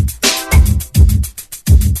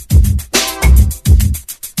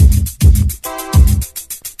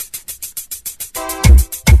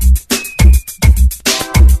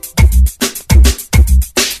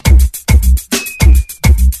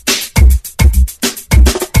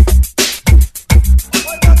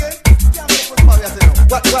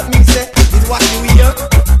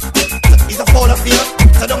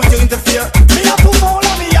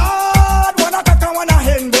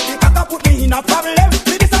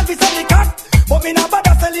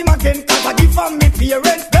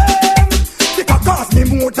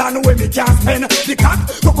 can't spend. The cock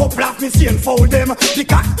go blast me see and fold them. The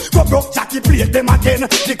cock go broke Jackie plate them again.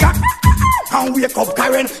 The cock and wake up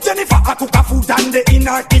Karen. Jennifer a cook a food and the in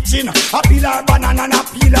her kitchen. A peel her banana and a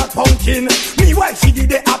peel her pumpkin. Meanwhile she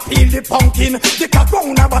did a peel the pumpkin. The cock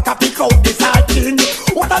round her back a pick out the sardine.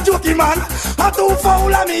 What a jokey man, a too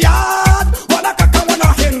foul of me yard. One a cock and one a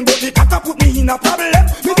hen, but the cock a put me in a problem.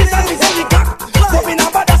 Me this and this and the cock go in a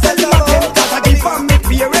bad a sell him again. Cause I give her me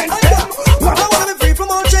parents them. I wanna be free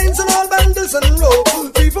from all chains and all bangles and rope.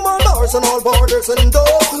 Free from all bars and all borders and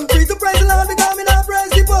dope. Free to praise the Lord because me not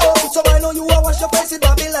praise the Pope. So I know you will wash your face with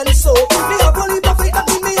Babylon soap. Me a believe of faith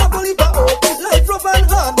and me a believe of hope. Life rough and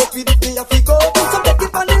hard but we me a fake up. So take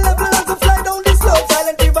it on the level and to fly down the slope.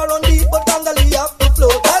 Silent river run deep but Gangali up to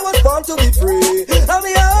float. I was born to be free. I'm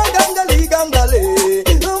a Gangali Gangali.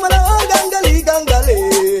 I'm a Gangali Gangali.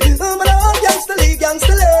 I'm a gangster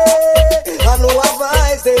I know our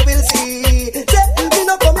eyes they will see. Me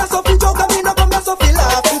no come here so fi joke and me no come here so fi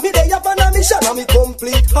laugh. Me dey up on a mission and me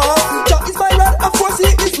complete heart. Jah is my rod, of course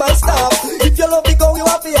he is my staff. If you love the go, you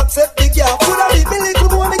have to accept the gap. Coulda leave me little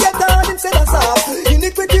more, me get hard instead of soft.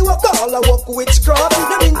 Iniquity walk all, I walk witchcraft.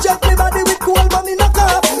 Them inject me body with cold, but me not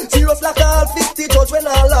cough. Serious like all 50 judge when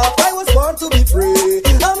I laugh. I was born to be free.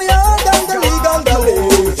 I'm a Gangali Gangali.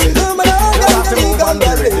 I'm a Gangali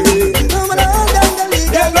Gangali. I'm a Gangali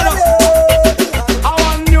Gangali. I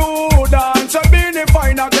want new dance, a beanie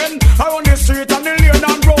fine again. I want the street and the lane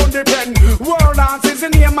and round the pen. World dance is the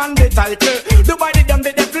name and the title. Dubai the dumb,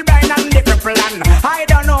 the devil blind and the cripple and I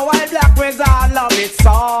don't know why black wizard love it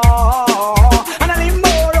so. And a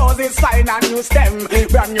limbo roses fine and new stem.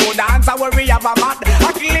 Brand new dance, I worry have a mat.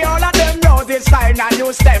 Actually all of them roses fine and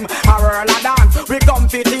new stem. A whirl a dance, we come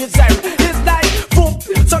to teach them. It's like poop,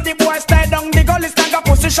 so the boy stay down the gully stand up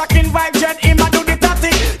pussy shocking vibe jet him a do the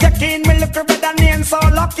tatty. Taking me look better name so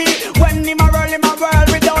lucky. When him a world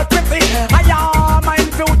without pretty. I am my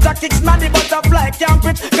future kicks money butterfly can't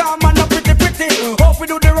quit. Come on up pretty. Hope we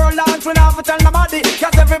do the roll dance we never tell nobody.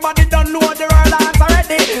 Cause everybody don't know the roll dance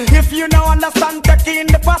already. If you don't understand taking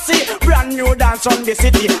the posse. Brand new dance from the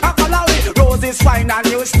city. I follow it. Roses fine and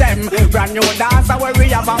new stem. Brand new dance where we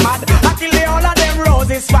have a mad. Actually all of them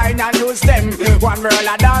roses fine and new stem. One roll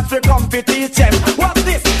a dance we come to teach them. What's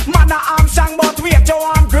this? Man a Armstrong but wait you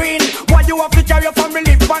want green. Why you have to carry your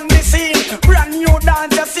family on the scene? Brand new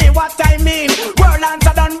dance you see what I mean. World dance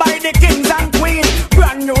are done by the kings and queens.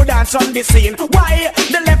 Brand new dance on the scene. Why?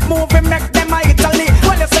 The left move it make them a Italy.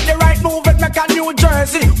 Well you say the right move it make a New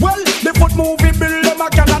Jersey. Well the foot move it build them a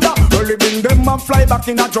Canada. Early bring them and fly back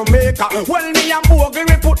in a Jamaica. Well me and Bogle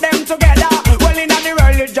we put them together. Well in the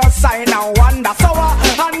world you just sign and wonder. So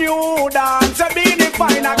a new dance a beanie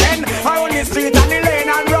fine again. I on the street and the lane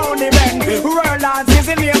and round the bend. World dance is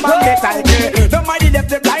the name and the title. The mighty left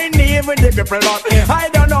the blind knee with the people but I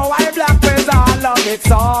don't know why black people all love it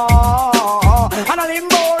so. And a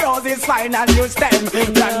limbo roses fine and new stem.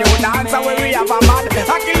 Brand new dance where we have a mad.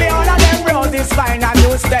 Actually all of them roses fine and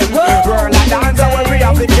new stem. World a dance where we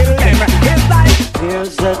have to kill them. It's like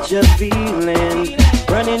there's such a feeling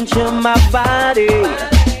running through my body,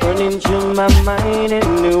 running through my mind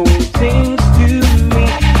and doing things to me.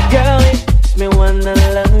 Girl, it makes me wanna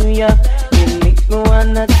love ya. It makes me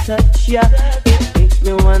wanna touch ya. It makes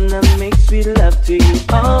me wanna make sweet love to you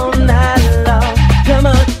all night long. Come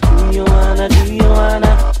on, do you wanna, do you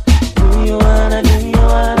wanna, do you wanna, do you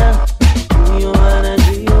wanna, do you wanna,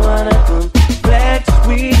 do you wanna come flex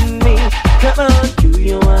with me? Come on, do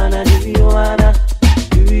you wanna, do you wanna,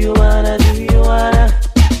 do you wanna, do you wanna,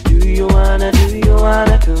 do you wanna, do you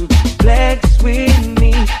wanna come flex with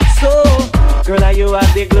me? So, girl, are you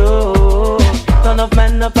have the glow? None of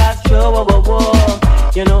man up at show, whoa, whoa,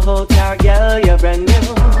 whoa. You know how car girl, you're brand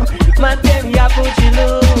new. My damn, ya put you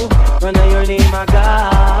low. Run on your name, my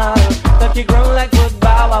girl. Touch you ground like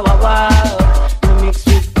football, wow, wow, wow. You mix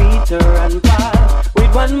with Peter and Paul.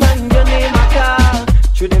 With one man, your name, my car.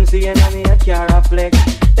 Shouldn't see an enemy a car a flex.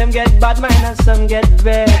 Them get bad mind and some get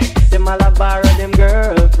vexed. Them all a borrow them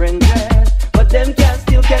girlfriend dress. But them can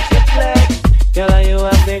still catch the flex. Girl, you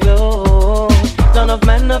have the glow. None of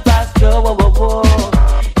men no pass through, whoa, whoa, whoa.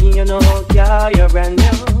 You know how car you're brand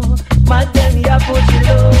new. My then you put you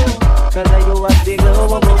low. Cause you have the glow,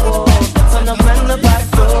 whoa, whoa, whoa. None of men no pass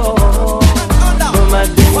through. My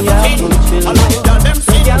then you put you low. Girl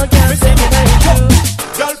can't say me like you.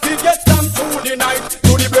 Girl, please get some through the night,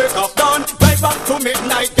 to the break of dawn, right back to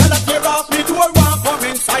midnight. Girl, I tear off me door, want come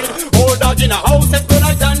inside. Hold dog in a house, it's good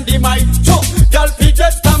like dynamite. So, girl, please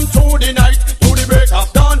get some through the night, to the break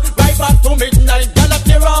of dawn, right back to midnight. Girl, I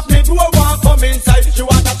tear off me door, want come inside. She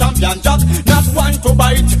want a champion jack, not one to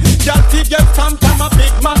bite. Girl, please get some time a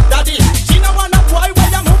Big Mac daddy. She no wanna boy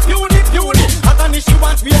where you move unique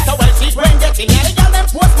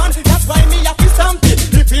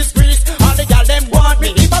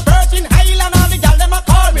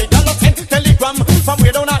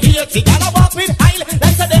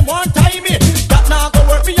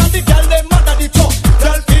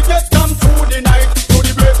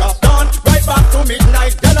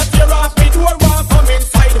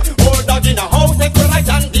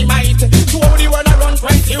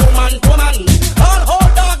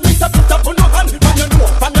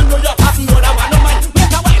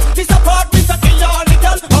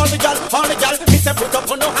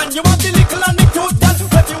man. You want the little and the cute girl,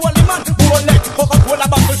 where the only man. Whole neck, Coca-Cola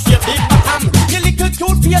bottle shape, big bottom. You little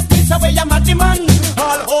cute face, piece away, I'm at the man.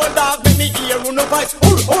 All old dog, let me hear you no voice.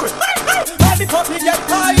 All the puppy get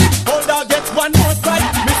tight. Old dog get one more strike.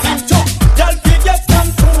 Missing chop, girl fi get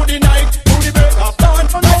some through the night. Through the break of dawn,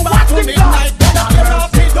 no back to midnight. Get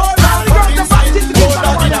off the door, come inside. Old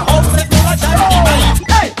dog in a house, let me watch out the night.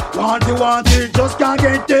 Hey, want it, just can't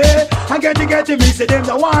get it. I get it, me say them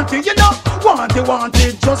don't want it, you know. Want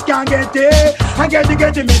it, just can't get it. I get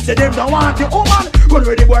it, me say them don't want it. Oh man, run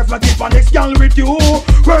with the boy from keep on next girl with you.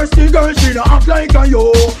 First the girl, she don't act like a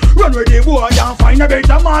yo. Run with the boy and find a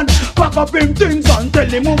better man. Pack up him things and tell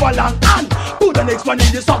him move along. And put the next one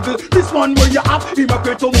in the circle. This one where you have, he might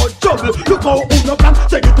get too much trouble. Look how who no can,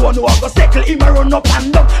 say it one who have a circle. He might run up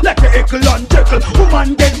and down like a heckle and jekyll.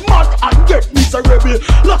 Woman get mad and get miserable.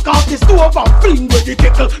 Lock off the stove and fling with the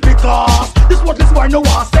tickle. Because this worthless boy no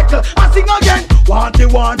one settle. I sing again, want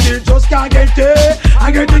it, just can't get it.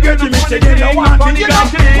 I get it, me say they don't want it, you know.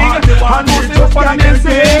 Want it, just can't get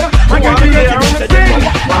it. I get it, me say they don't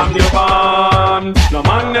want it. From your band, no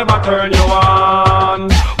man never turn you on.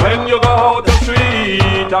 When you go out the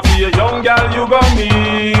street, I feel a young girl you gon'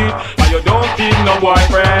 meet. And you don't keep no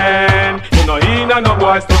boyfriend. You know he no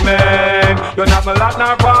boys to men. You not a lot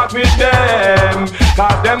nor part with them.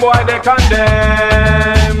 Cause them boy they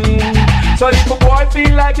condemn. So if a boy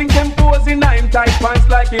feel like he can pose in him tight pants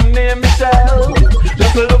like him name Michelle,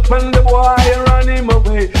 just look on the boy and run him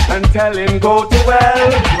away and tell him go to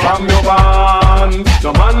well. From your band,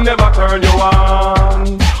 no man never turn you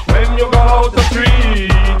on. When you go out the street,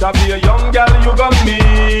 I be a young girl you gon'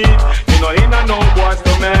 meet. You know he no boys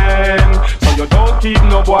to men, so you don't keep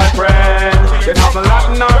no boyfriend. They have a lot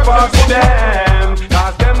in our parts to them,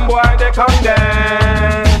 cause them boy they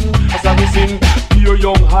condemn. As I sing, pure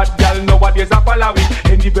young hot girl, nowadays a follow it.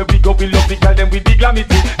 Anywhere we go, we love the girl, them with the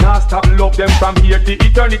glamity. Now stop love them from here to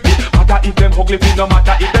eternity. Matter if them ugly, no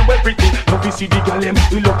matter if them well pretty. Love we see the girl, them,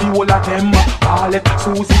 we love the whole of them. Paulette,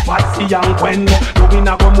 Susie, Patsy and Gwen. No we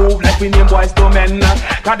not go move like we name boys to men.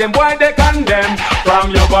 Cause them boy they condemn.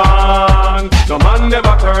 From your band, no man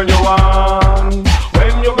never turn you on.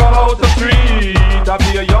 When you go out the street, I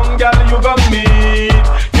be a young girl you gon' meet.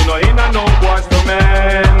 You know he no boys to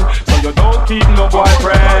men, so you don't keep no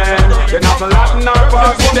boyfriend. You not a lot in our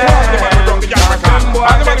parts to them. Them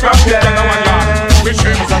boys they condemn. Me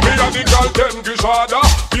shame me and the girl them gishada.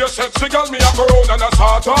 Be a sexy girl me a corona and a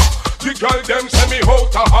sata. The girl them send me out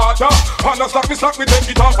a harder. And a slack me take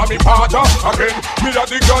it off of me father. Again, me and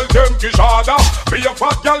the girl them gishada. Be a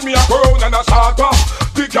fat girl me a corona and a sata.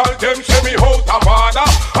 The girl them send me out a harder.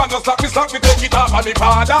 And a slack me take it off of me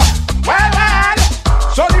father. Well,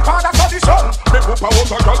 so the father so the son. Me poop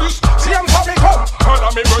out a girl this. See him so me come. And a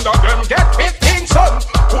me brother them get 15 son.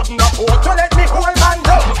 Couldn't afford to let me hold man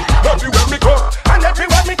down. Everywhere me go and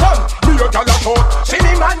everywhere me come. Me a girl a short. See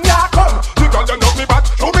me man ya come. The girl you know me back.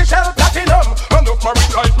 Through me shell platinum. Enough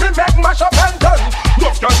married life me make mash up and done.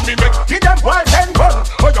 Enough girl me make give them boyfriend gun.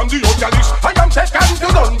 I am the youngest. I am second to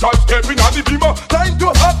none. Girl stepping on the beamer. Time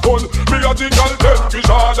to have fun. Me a the girl them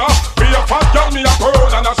gishada. Me a fat girl me a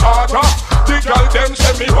girl and a sata. The girl them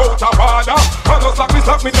send me out a father. And a slack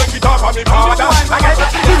me take it off of me father.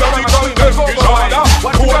 Me a the girl them gishada.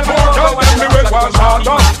 Who a poor girl them me with one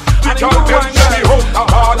sata. The girl them send me out a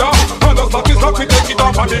father. And a slack me take it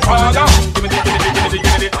off of me father.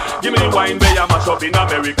 Give me the wine where you mash up in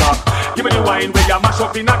America. Give me the wine where you mash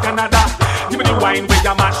up in Canada. Give me the wine where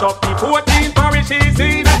you mash up the 14 parishes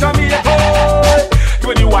in Jamaica. Give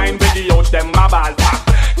me the wine where the ouch them a ball pack.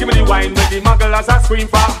 Give me the wine where the mugglers a scream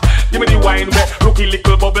for. Give me the wine where rookie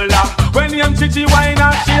little bubbler. When young chichi wine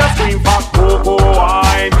and she a scream for cocoa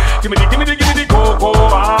wine. Give me the cocoa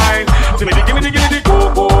wine. Give me the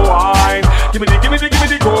cocoa wine. Give me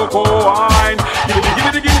the cocoa wine. Give me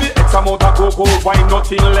the X amount of cocoa wine,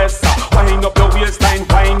 nothing less. Wind up your waistline,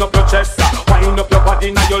 wind up your chest. Wind up your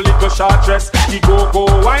body now your little short dress. The cocoa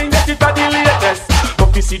wine, get it at the latest.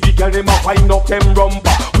 Love to see the girl them a wind up them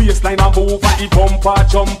rumper. Waistline and move and the bumper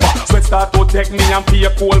jumper. Sweat start to take me and pay a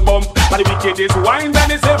cold bump. But the wickedest wine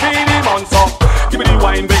then is every month. So give me the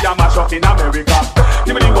wine where you mash up in America.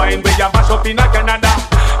 Give me the wine where you mash up in Canada.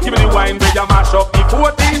 Give me the wine where you mash up the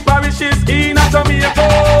 14 parishes in Jamaica.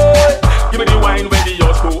 Give me the wine where the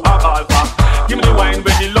yours crew a ball for. Give me the wine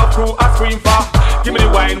where the love crew a scream for. Give me the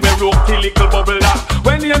wine where rookie little bubbler.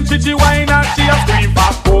 When the chichi wine and she a scream for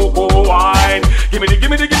cocoa wine. Give me the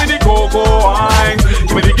cocoa wine.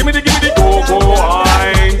 Give me the cocoa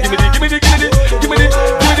wine. Give me the.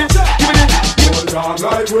 Hold on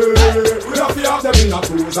like we have to have them in a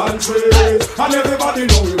twos and threes. And everybody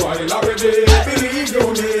know we wild already. Believe you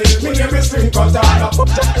me name is String Katana.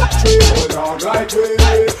 Three old dog like we.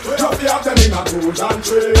 Just have them in a 2 and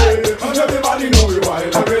 3. And everybody know we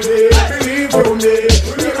wild already. Believe you me,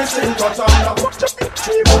 we never sing cut on the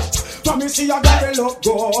for me see a girl look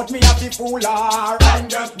good, me have to fool her and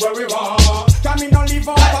get where we are. Can me no live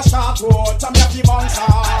off a short road, so me have to bounce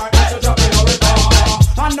her. It's a job in a river.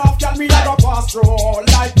 Enough girl me a go pass through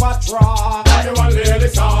like Patra. And you want lady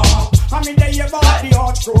star. I mean they about the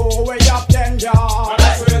hot crew, way up 10 yards. And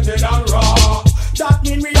that's sweated and raw. That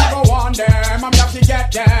mean we a go on them, and me have to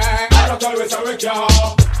get them. And that's always a wick ya.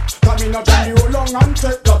 Cause me not tell you long and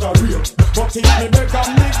take that a real. But if me beg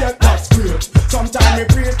and me get that straight. Sometimes me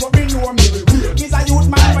praise but me know me will wait. He's a youth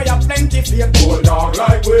man where you have plenty faith. Old dog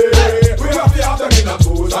like we have to have them in a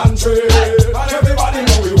 2 and 3. And everybody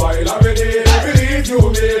know we wild already. Believe you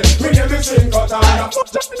me never sing cut on a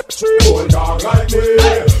old dog like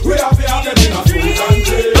we have to have them in a 2 and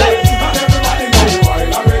 3. And everybody know we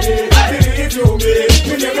wild already. Believe you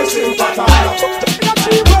me never sing cut on a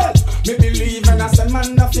me believe in a send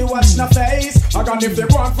man if you watch no face. I can if they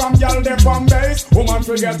want from y'all they from base. Woman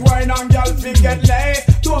forget wine and y'all forget lace.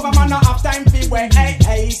 Two of them man not have time for way.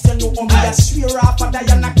 Hey, so you know me a swear off of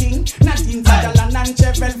Diana King. Nadine Sutherland and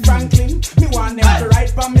Chevelle Franklin. Me want them to ride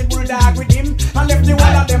for me bulldog with him. And left the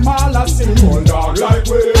one of them all a sing. Old dog like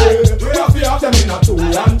we have to have them in a 2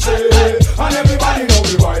 and 3. And everybody know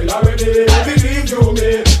we wild already. Believe you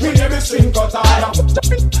me never sing cut on a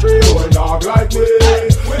old dog like we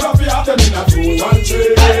have to have them in a 2 and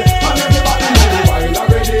 3. And everybody know we wild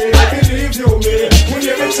already. Believe you me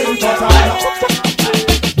never sing cut on a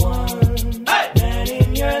one man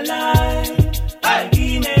in your life. I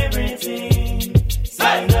give everything, so I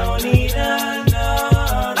don't need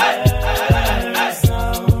another. So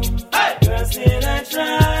girls still I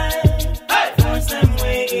try, force them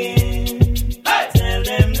way in, tell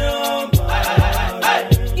them no more.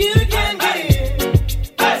 You can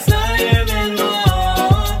give, I saw you and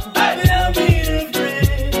more, but I'll be the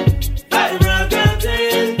friend. I broke out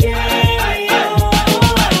and carry on.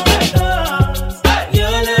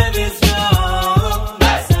 Your love is strong,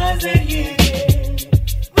 the size that you give.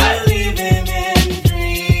 We're living and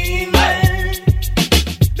dreaming.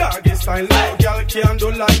 Doggy style, no girl can't do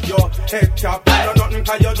like your head cap. No nothing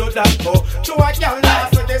can you do that for. To a girl now,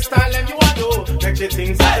 so this style and you want to make she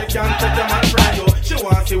think so she can't take your man from you. She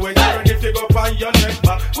wants to when you're ready to go on your neck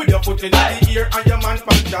back. With your foot in the ear and your man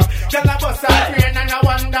punch up. Girl a bust her brain and I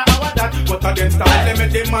wonder how that. But against style, let me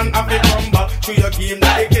the man have to come back. To your game,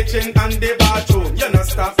 the kitchen and the bathroom. You not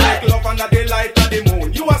stop make love under the light of the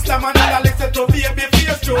moon. You a slam and I listen to baby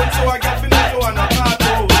face tune. So I get finished to on a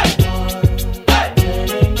cartoon.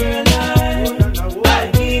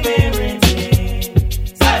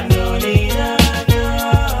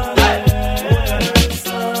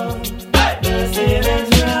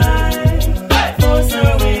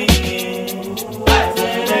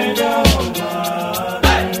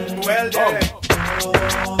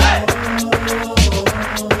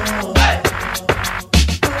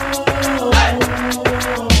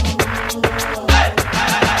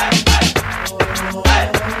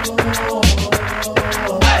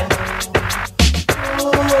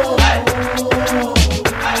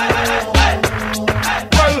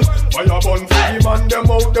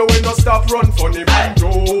 Run funny man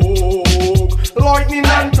joke. Lightning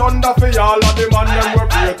and thunder for all of the man them were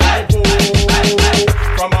pray to the pope.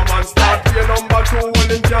 From a man start pay number 2 when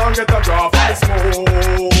him can't get a draw for the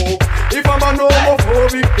smoke. If a man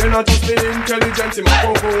homophobic then I just be intelligent him a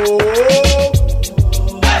provoke.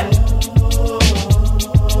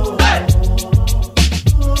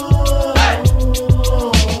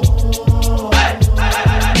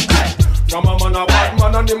 From a man a bad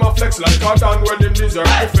man and him a flex like a dan when him deserve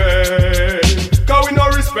the fame. Cause we no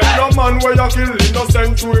respect no man where you kill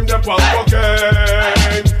innocent through him them pass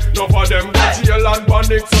cocaine. None of them go jail and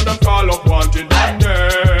panic so them call up wanted them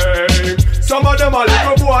name. Some of them a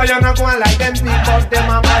little boy and a going like them big but them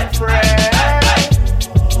a man friend.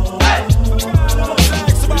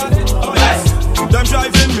 Them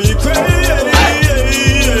driving me crazy.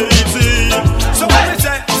 So when we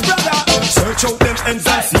say brother, search out them ends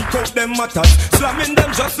and seek out them matters. Slamming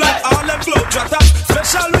them just like all them globetrotters.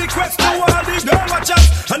 Special request to all the girl watchers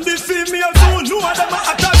and the females who know them are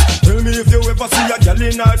attached. Tell me if you ever see a girl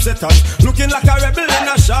in her setup looking like a rebel in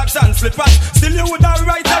her shorts and slippers. Still you would have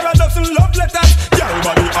write her a dozen love letters. Girl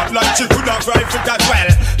body act like she could have rifle it as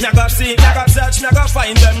well. Never see, never search, never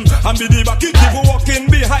find them. And be the back it people walking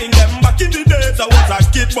behind them. Back in the days I was a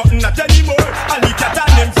kid but not anymore. And the cat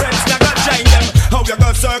and them friends never join them. How you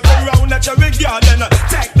gonna circle round at your big garden?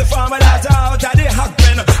 Take the formulas out of the hot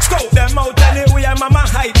pen. Scope them out anywhere, mama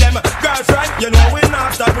hide them. Girlfriend, you know we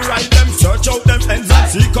not stop right them. Search out them ends and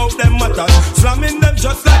seek out them matters. Slamming them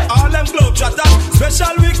just like all them globetrotters.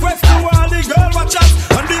 Special request to all the girl watchers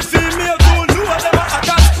and the female don't know them are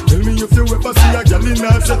attacked. Tell me if you ever see a girl in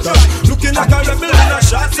a setup looking like a rebel in a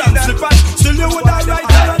shorts and slippers. Still you would have right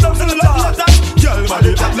and I don't feel like that. Girl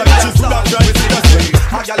body act like she full of dry.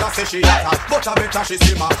 A girl a say she hotter, but a better she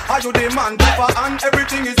simmer. Are you the man pepper and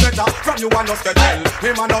everything is better? From you and us get tell,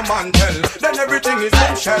 him and no man tell. Then everything is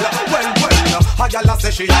bombshell. Well, a girl a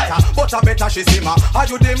say she hotter, but a better she simmer. Are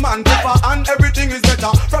you the man pepper and everything is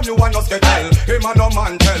better? From you and us get tell, him and no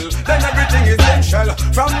man tell. Then everything is bombshell.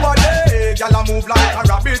 From what day, girl a move like a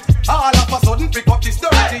rabbit. All of a sudden pick up this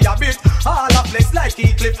dirty habit. All a flex like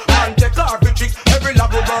Heathcliff and take her for tricks. Every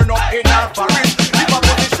love will burn up in her Paris. If a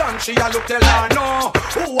position she a look tell her no.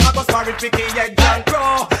 Who I go married picky egg and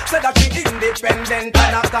crow. Said that she independent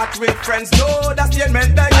and not that with friends. No, that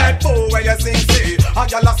statement they get oh where you sing say. A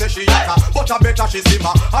girl a say she hotter, but a better she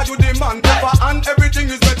simmer. Are you the man pepper and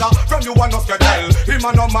everything is better? From you and us get tell, him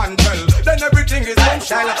and no man tell. Then everything is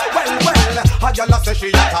bombshell. Well, a girl a say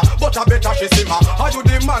she hotter, but a better she simmer. Are you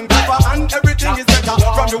the man pepper and everything is better?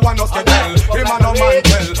 From you and us get tell, him and no man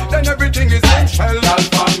tell. Then everything is bombshell. Girl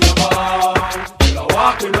from your barn, you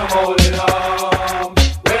walk with them holding on.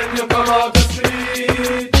 When you come out the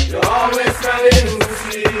street, you're always smelling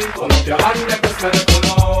sweet. Pull up your hand, make the smell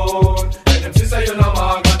cologne. And them sister you know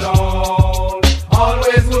marga down.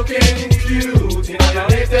 Always looking cute, you know your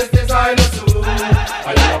latest designer suit.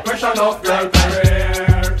 Are you a pressure enough girl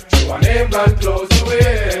career? Show a name brand clothes to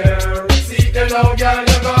wear. See them now girl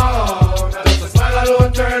you're gone. And just a smile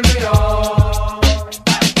alone turn me on.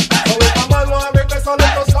 So if a man want request a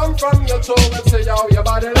little song from your toe and say how your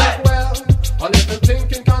body look well. And if them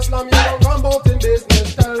thinking can slam you don't come out in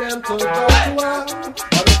business, tell them to go to well.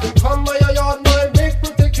 And if you come by your yard, my big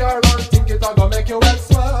pretty car and think it a go make you wet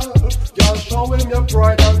swell. Y'all show him your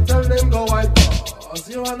pride and tell them go white cause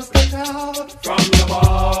you understand how. From your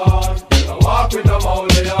barn, you walk with them all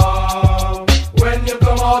day long. When you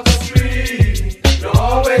come out the street, you're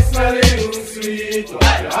always smelling sweet. You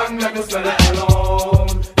have your hand like you smell it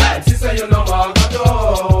alone. And she say you know marga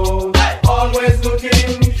down. Always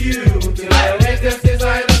looking cute in your latest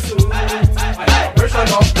designer suit. I have a version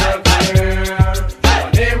of girl career. Your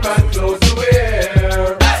name brand clothes to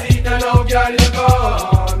wear. See them now, girl, you're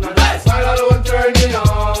gone. And that smile alone turn me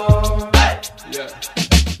on. Yeah.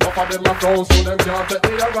 Enough of them a clowns so them can't take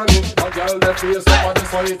the agony. A girl they face somebody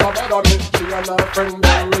so it a bother me. She and her friend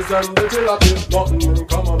them resemble gelatin. Nothing in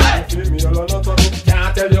common with female anatomy.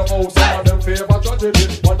 Can't tell you how some of them favor tragedy.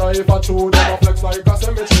 Wonder if I true them a flex like a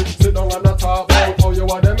cemetery. Sit down and a talk about how you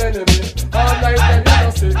are them enemy. All night then you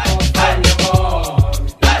just sit down. From your barn,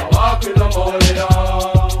 you walk with them all day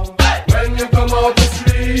long. When you come out the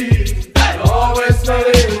street, you're always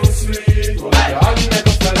smelling sweet. Roll up your hand, make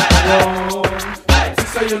us smell it alone.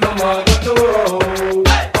 Sister, you know marga down.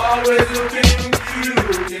 Always looking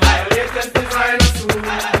cute in your latest designer suit.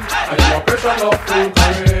 And your pressure enough full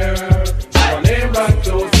career. Your name brand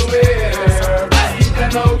clothes to wear. See them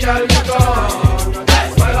now, girl, you're gone.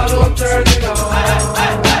 Smile alone, turn me on.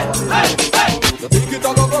 You think it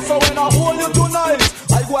a go so when I hold you tonight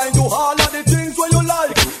I go and do all of the things where you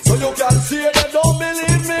like. So you can see they don't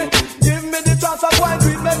believe me. Give me the chance I go and do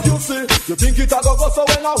it, make you see. You think it a go so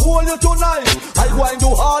when I hold you tonight I go and do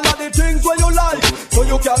all of the things where you like. So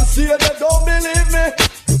you can see they don't believe me.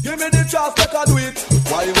 Give me the chance that I do it.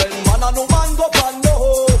 Why when man and no man go and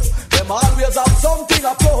no them always have something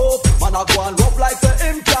to prove. Man a go and rough like the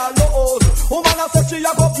him can't lose. Woman a say she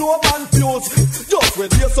a go blow man fuse. Just when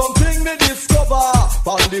hear something me discover.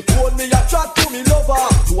 On the phone me a chat to me lover.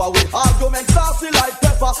 To a we argument saucy like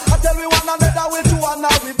pepper. I tell me one another we two and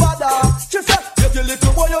now we bother. She said, get your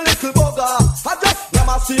little boy, your little bugger. I just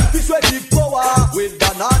never seen fish with the power. With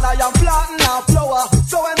banana and plantain and flour.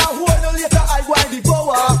 So when I hold you later I go and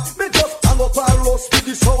devour. Me just hang up and roast with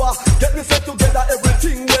the shower. Get me set together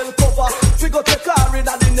everything well cover. We go take car in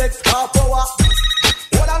at the next half hour.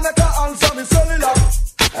 What I make her answer me cellular.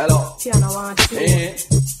 Hello. Hey.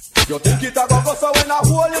 You think it a go so when I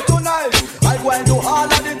hold you tonight I go and do all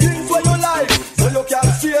of the things where you like. So you can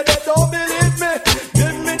see they don't believe me.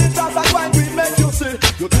 Give me the chance I go and do it, make you see.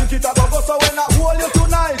 You think it a go so when I hold you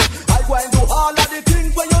tonight I go and do all of the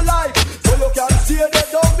things where you like. So you can see they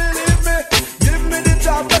don't believe me. Give me the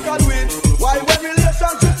chance I can do it. Why when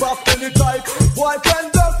relationship of any type,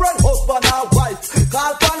 boyfriend, girlfriend, husband or wife,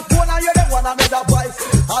 call pan phone and you them one another vice.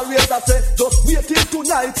 Always I say just wait till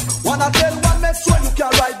tonight. Wanna tell one make sure you can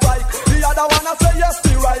ride bike. The other one I say yes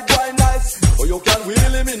the ride boy nice. Or you can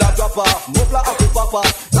wheel him in a dropper, muffler up with papa.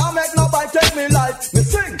 Now make nobody take me life. Me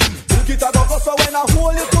sing, think it a go so when I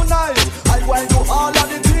hold you tonight I go and do all of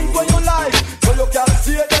the things where you like. So you can see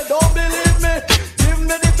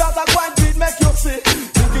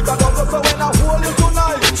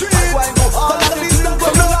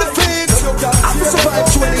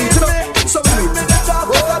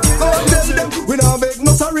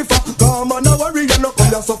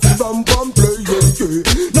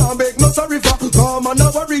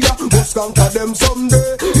conquer them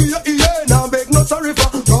someday. Yeah, now beg no sorry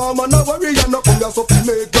for. Come on, no worry, you no come here so fi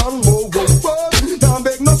make wrong. Now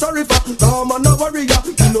beg no sorry for. Come on, no worry, you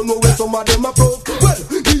don't know where some of them are broke. Well,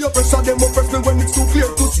 the oppressor them oppress me when it's too clear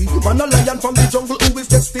to see. Man a lion from the jungle who is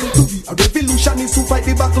destined to be a revolutionist who fight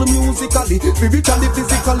the battle musically, spiritually,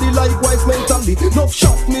 physically, likewise mentally. No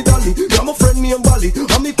shot me dolly, you're my friend named Bali.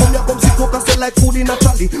 And me come here come see coke and sell like food in a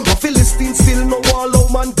trolley. A Philistine still no one low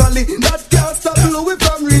man cali. That can't stop Louis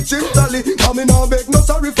from reaching Tally. I mean now beg no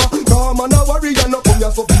sorry for. Come on no worry, you no come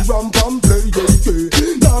here so be ramp and play.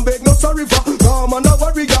 Now beg no sorry for. Come on no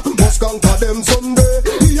worry, you must conquer them someday.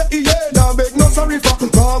 Yeah, now beg no sorry for.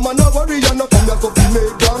 Come on no worry, you no come here so be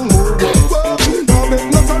make wrong move. Now beg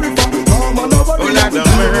no sorry for. Come on no worry, you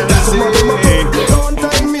don't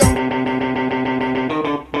time me up.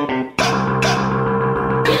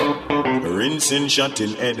 Rinsing, shot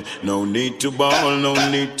in head. No need to ball, no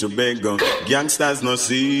need to beg. Gangsters no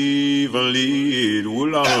see even lead. Oh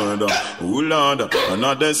Lord,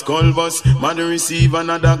 another skull bus. Mother receive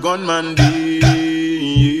another gunman dead.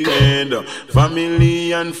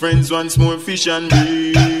 Family and friends once more fish and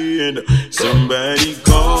bread. Somebody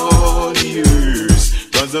call the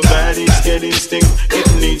earth, 'cause the body's getting stink.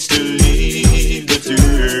 It needs to leave the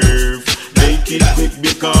turf. Make it quick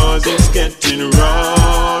because it's getting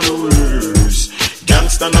raw worse.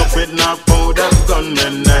 Gangsta no with no powder,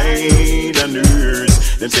 gunmen night and nurse.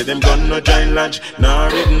 Them say them gun no giant lodge, nor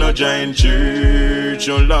it no giant church.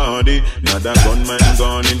 Oh Lordy, another gunman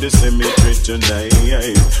gone in the cemetery tonight.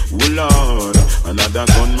 Oh Lord, another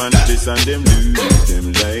gunman chase and them lose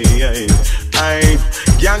them life. Aye,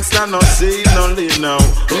 gangsta no save no live now.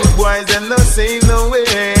 Rude boys them no save no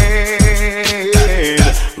way.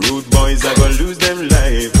 Rude boys are gonna lose them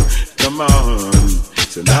life. Come on.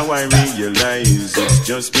 So now I realize it's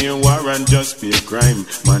just be a war and just be a crime.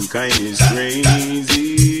 Mankind is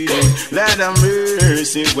crazy. Lord have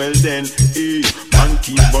mercy. Well then, man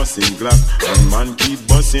keep busting Glock and man keep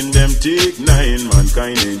busting them take 9.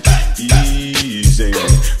 Mankind ain't easy.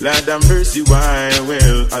 Lord have mercy. Why?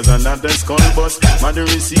 Well, as another skull bust, mother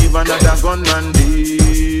receive another gunman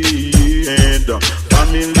dead.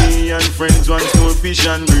 Family and friends once more fish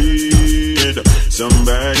and bread.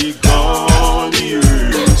 Somebody call the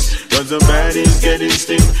earth, 'cause the body's getting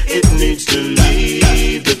stiff. It needs to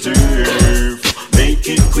leave the turf. Make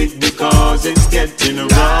it quick because it's getting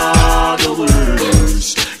rather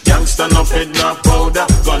worse. Gangsta no fed no powder,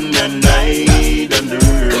 gun and night and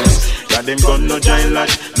nurse. Got them gun no giant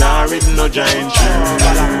lodge, nor it no giant church.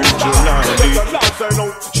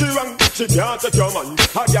 She rang, she can't take your man.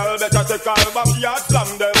 A girl better take her backyard, slam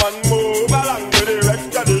them and move along with the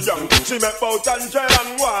rest of the young. She make bout and share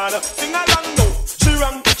and one. Sing along now. She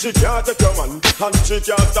rang, she can't take your man, and she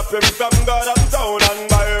can't stop him from God and town. And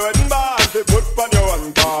by when band, they put on your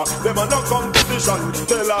one car. Them a no competition.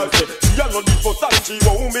 Tell her say she a no the first and she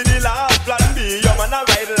won't be the last. Plan B, your man a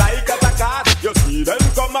ride like a cat. You see them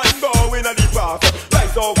come and go in a the past.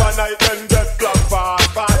 Right overnight then get flop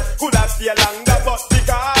fast. Could have stay longer but the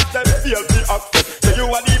cars them feel the upset. Say you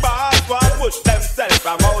are the boss, one push themselves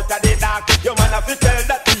from out of the dark. Your man have to tell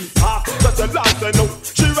that he's half. Just the last they know.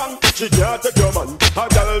 She rang, she can't take your man. A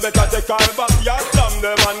girl better take her backyard, slam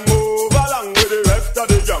them and move along with the rest of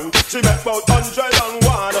the young. She make about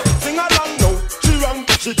 101. Sing along now. She rang,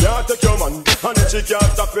 she can't take your man, and she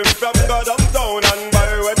can't stop him from God downtown. And by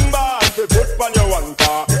when band, they put on your one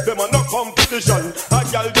car. Them are no competition. A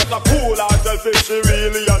girl just a fool herself if she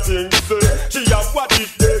really a thing. She have what it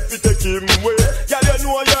takes to take him away. Girl, you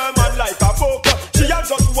know your man like a book. She has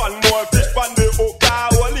just one more fish pan the hook.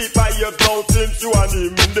 Only 5 years now since you and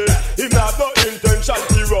him there. Him have no intention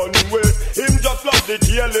to run away. Him just love the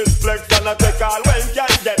tailless flex and a take all when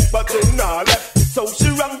can get, but him nah left. So she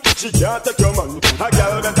rang, she can't take your man. A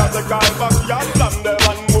girl better take her backyard, slam them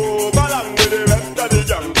and move along with the rest of the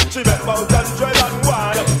young. She make about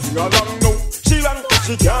 101. Sing along now. She rang,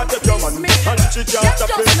 she can't take your man, and she can't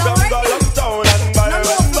stop him from going down. And by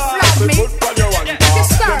when bad, they put on your one car.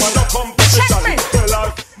 Them are no competition. Tell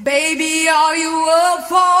her, baby, are you up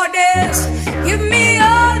for this? Give me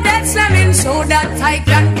all that slamming so that I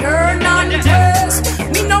can turn on this.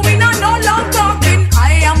 Me know we not no long talking.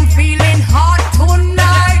 I am feeling hot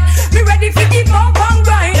tonight. Me ready for the bump and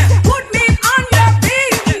grind. Put me on your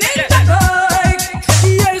feet in the bike.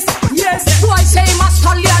 Yes, boy say I'm a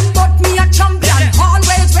stallion, but me a champion.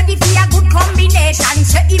 Always ready for a good combination.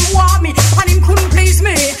 Say him want me and him couldn't please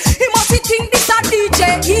me. He must think this a DJ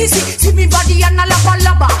easy. See me body and a lava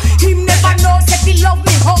lava. Him never knows if he love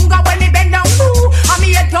me hunger when he bend down too. And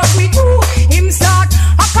me head touch me too. Him start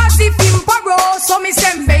a cause if him paro. So me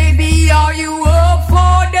say baby, are you up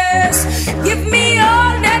for this? Give me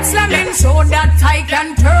all that slamming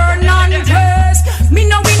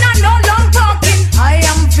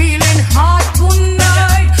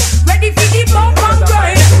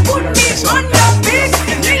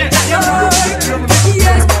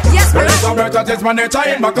is my nature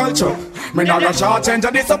in my culture. Me not gonna shortchange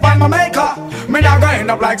and disappoint my maker. Me not gonna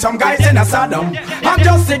end up like some guys in a Saddam. I'm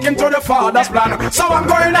just sticking to the father's plan. So I'm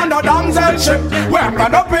going on the damsel ship, where I'm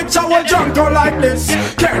gonna picture a jungle like this.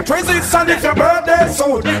 Can't resist, and if your birthday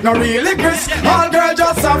soon, no really Chris. All girls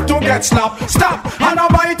just have to get slapped. Stop, and a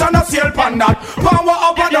bite and a sail pan that. Power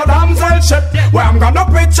up on the damsel ship, where I'm gonna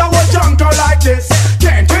picture a jungle like this.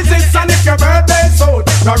 Can't resist, and if your birthday soon,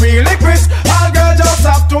 no really Chris. All girls just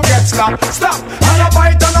have to get slapped. Stop, and a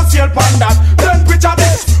bite and a sail pan that. Then picture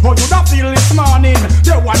this, how you da feel this morning?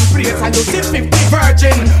 The one place and you see 50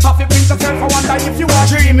 virgin. Have to pinch yourself, I wonder if you are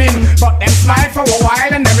dreaming. But them smile for a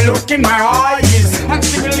while and them look in my eyes and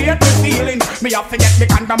stimulate the feeling. Me have to get me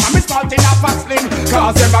condom and me small thing a fasting.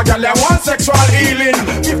 Cause every girl they want sexual healing.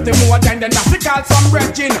 Give them more than them, that's call some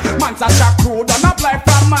virgin. Man's a shock crew, don't apply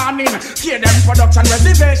from morning. Hear them production,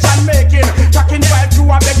 reservation making. Tracking 5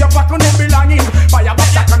 crew, I beg your back on no belonging. Buy a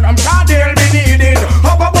box of condom, cause they'll be needed.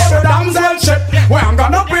 Up above the damsel ship, where I'm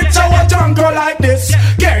gonna picture a jungle like this.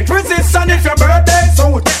 Can't resist, and if your birthday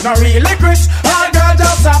suit, no really Chris. All girls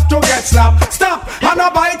just have to get slapped. Stop, and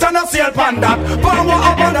a bite and a sail pan that. Power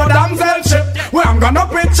up on the damsel ship, where I'm gonna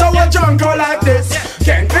picture a jungle like this.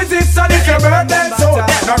 Can't resist, and if your birthday suit,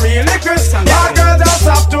 no really Chris. All girls just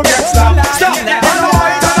have to get slapped. Stop, and a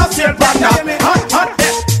bite and a sail pan that. Hot, hot.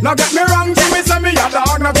 Now get me wrong, Jimmy, say me a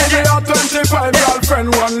dog. Now give me a 25 girlfriend,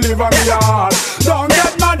 one live on me yard. Don't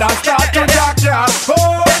get mad and start to jack ya.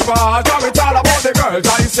 Oh, but now it's all about the girls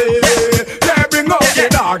I see. They bring out the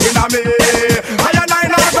dog in a me. I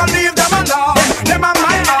not gonna leave them alone. Them are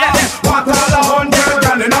my arm. Want all 100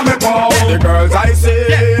 girl in a me pound. The girls I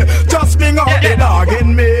see just bring out the dog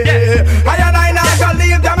in me. I not gonna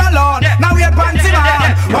leave them alone. Now we're fancy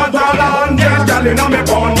man. Want all 100 girl in a me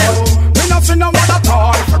pound. We not see no other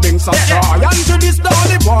toy for bring some joy. And to this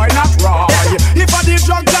dolly boy not Roy. If I did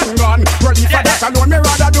drugs and gun, well if I that alone me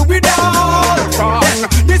rather do it all wrong.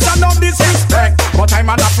 This a no disrespect, but I'm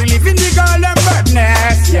not to live in the girl and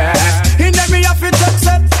birdness, yes. In them me have to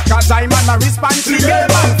accept, cause I'm on a response to game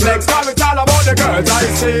and flex. Cause it's all about the girls I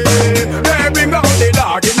see. They bring out the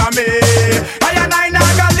dog in a me. I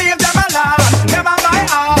not gonna leave them alone. Them are my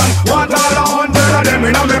own. Want all 100 of them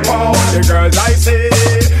in a me pound. The girls I see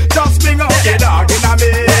just bring out the dog in a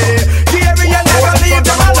me. Here we are not gonna leave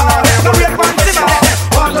them alone. No wait fancy man.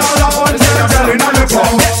 Want all 100 of them in a me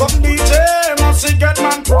pound. Some DJ must get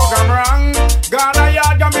man program wrong. Gonna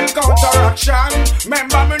yard got milk counteraction.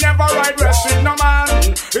 Remember me never ride rest with no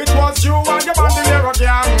man. It was you and your band the lyric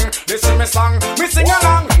gang. Listen me song, me sing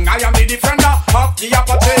along. I am the defender of the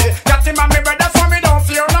Apache. Got him and me brothers so me don't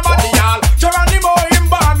fear nobody y'all. Geronimo him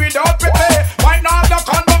born without pity. Might not have the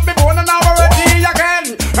con but me born and now already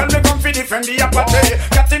again. And me come fi defend the Apache.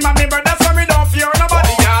 Got him and me brothers so me don't fear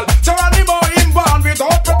nobody y'all. Geronimo him born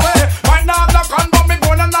without pity. Might not have the con but me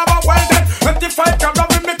born and now well then. 25 cabra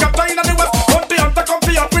with me captain in the west. Hunter come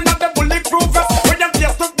fi up in the bulletproof vest. When them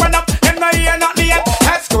tears took run up, them no hear not the yet.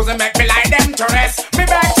 Excuse me make me lie them to rest. Me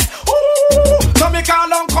vex, ooh. So me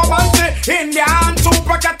call on command Indian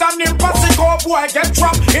super cat and him pussy go boy get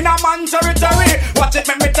trapped in a man territory. Watch it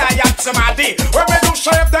make me tired somebody. When me do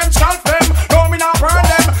shave them, scalp them. No me not burn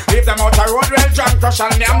them. Leave them out the road well drunk, crush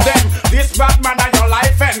and name them. This bad man and your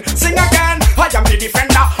life end. Sing again, I am the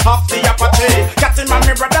defender of the Apache. Cat him and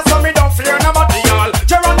me brother so me don't fear nobody y'all.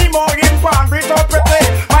 Geronimo in pan, breathe out pretty.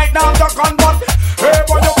 Might not the gun but hey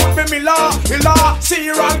boy you put me Miller,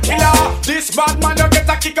 serial killer. This bad man you get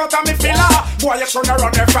a kick out of me filler. Boy you should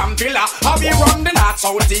run there from Villa. How we run the north,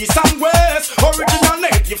 south, east and west. Original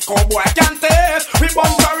native cowboy can't taste. We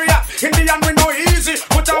born warrior, Indian we no easy.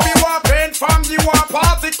 Put a we war paint from the war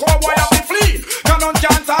party. Cowboy have the fleet, canon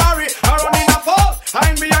can't hurry. I run in a fault,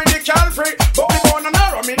 I'm behind the calvary. But we born an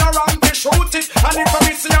arrow, me no run to shoot it. And if I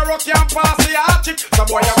miss a rock can't pass the archic. So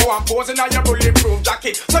boy you go and pose in your bulletproof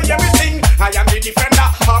jacket. So everything, I am the defender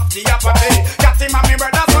of the Apache. Got him and me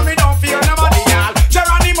brother so me don't fear nobody y'all.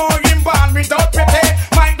 Geronimo him born without pity.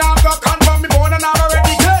 Might not go con but me born and I'm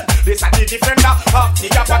already dead. This is the defender of the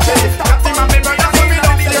Apache. Got him and me brother so me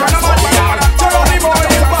don't fear nobody y'all. Geronimo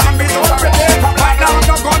him born without pity. Might not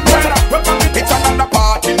go con but it's another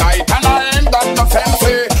party night and I'm done no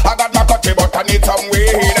fancy. I got my cutty but I need some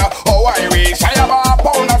weed. Oh I wish I have a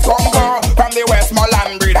pound of some girl from the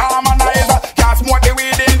Westmoreland breed. Harmonizer, can't smoke the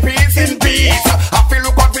weed in peace. I feel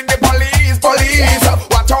look out with the police.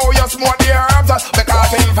 What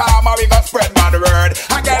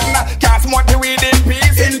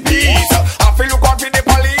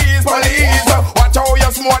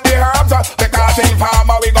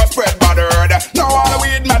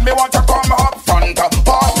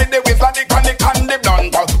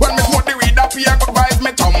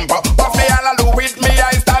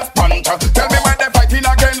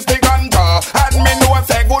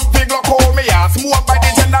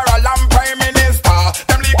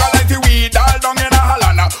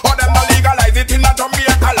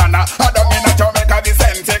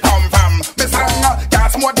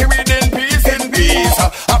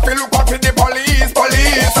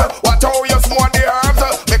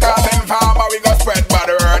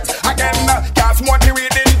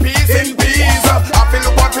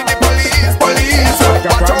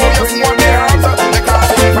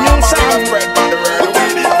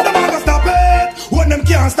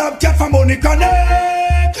can't stop cat from money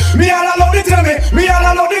connect. Me all alone it tell me, me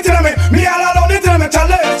all alone it tell me, me all alone it tell me.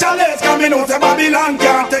 Challenge, come in out of Babylon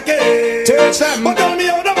can't take it. Teach them, but tell me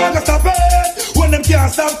how the man can stop it. When them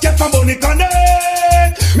can't stop cat from money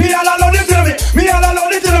connect. Me all alone it tell me, me all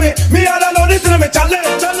alone it tell me, me all alone it tell me.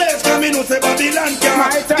 Challenge, come in out of Babylon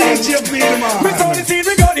can't teach you feel man. Me saw the seed,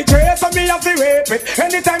 we got the trace, so me have to rape it.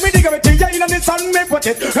 Anytime we dig up it, in the sun me put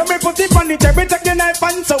it. And me put it on the table, take the knife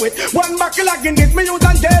and sew it. One buckle again this, me use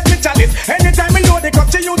and dead me chalice. Anytime me load the cup,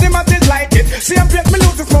 she use the matches like it. Same place me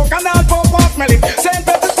lose the smoke and all pop off smell it. Same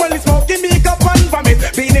place the smell is smoke, give me cup and vomit.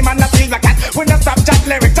 Beanie man that feel like that, when I stop chat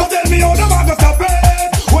lyrics. So tell me how the man go stop it.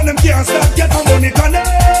 When them can't stop, get some money connect.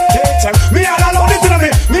 Me all alone it to me,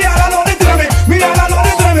 me all alone it to me, me all alone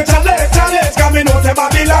it to me. Challenge, coming out of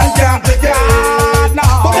Babylon can't take it.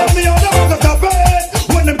 But tell me how the man go stop it.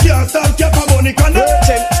 When them can't stop, get some money connect.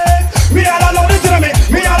 Me all alone it to me,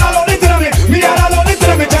 me all alone it to me, me all alone it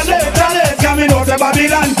to me. Challenge, coming out of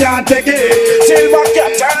Babylon can't take it. Silver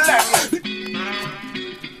cat, tell them.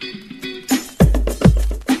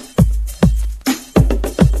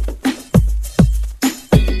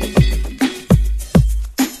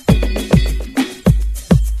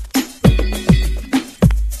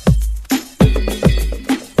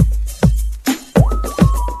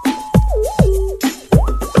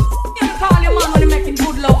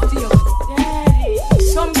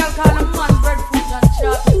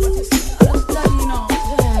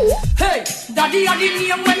 Daddy had the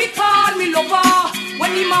name when he call me lover.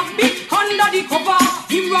 When he have big under the cover,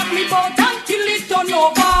 he rock me boat until it turn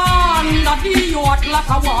over. Daddy, you hot like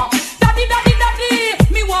a war. Daddy, daddy, daddy,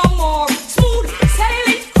 me want more. Smooth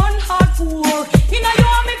sailing on hard poor. In a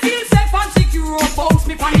you me feel safe and secure. Bounce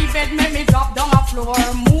me on the bed, make me drop down the floor.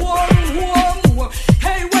 More.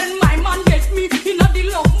 Hey, when my man get me in a the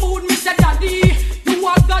love mood, me say daddy, you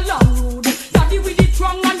are the long road. Daddy with the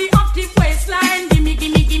strong and the active waistline.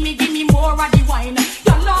 Give me more of the wine.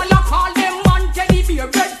 Y'all all call them man teddy bear,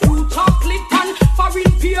 breadfruit, chocolate and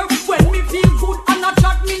foreign pear. When me feel good and not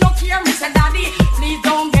chat me no care. Me say daddy, please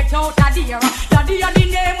don't get out of there. Daddy are the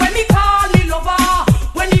name when me call me lover.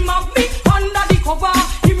 When he have me under the cover,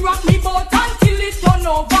 he rock me boat until it turn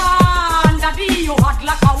over. And daddy, you hot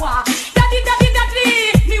like a war. Daddy, daddy, daddy,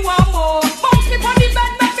 me want more. Bounce me on the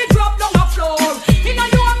bed, make me drop down the floor. You know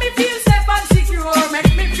you want me feel safe and secure. Make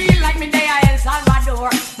me feel like me there El Salvador.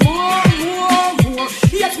 More.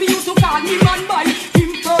 Yes, me used to call me man by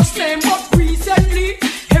him first name, but recently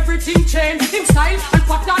everything changed. Him style and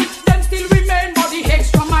pattern, them still remain. But the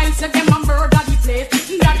extra miles said them and murder the place.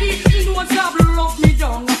 Daddy, no stop love me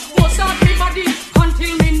down. What's up me body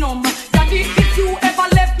until me numb. Daddy, if you ever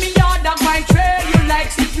left me yard on my trail, you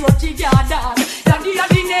like security guard. Daddy, are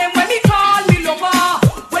the name when me call me lover.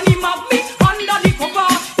 When him have me under the cover,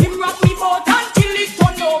 him rock me boat until it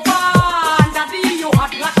turn over. Daddy, you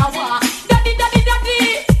hot like a war. Daddy, daddy, daddy,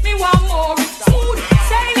 me want more. Smooth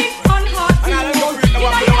sailing on hard pool.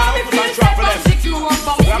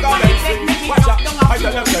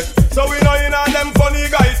 So we know in all them funny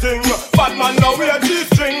guys thing. Bad man now we a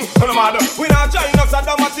G-string. No matter, we not join us a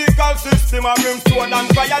dramatical system. A brimstone and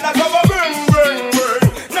fire that over bring.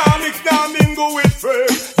 Now mix, now mingle with free.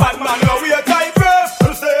 Bad man now we a type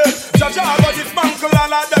to say. Jaja got it spankle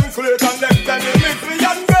all of them click and left them in mystery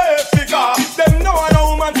and grace. Because them know a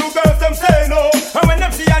woman to girls them say no. And when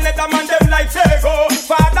them see another man them like say go.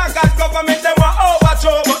 Father God government them a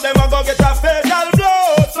overthrow, but them a go get a fatal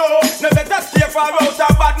blow. So no better stay far out a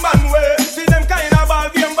bad man way. See them kind of ball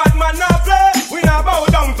game bad man now play. We now bow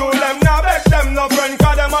down to them, now beg them no friend.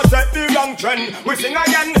 Cause them a set the wrong trend. We sing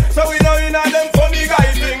again, so we know in a them funny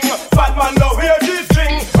guys thing. Bad man now wear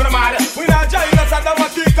G-string. No matter, we not join us a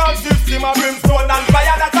dramatical system. A brimstone and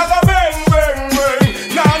fire that a go bang.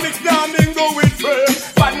 Now mix, now mingle with free.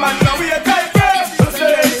 Bad man now we a type to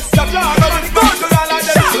say. Stop your argument, go to all of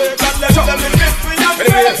them slave and let them in mystery and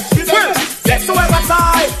grace. Well, yes, whoever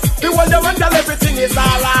side, the world they wonder everything is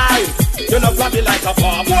alright. You know flabby like a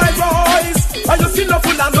farm boy voice, and you see no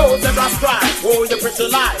full and nose ever strike. Oh, you pretty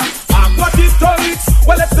life. What is stories?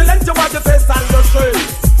 Well, excellent, you want the face and your shirt.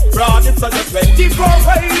 Broad it's on your 24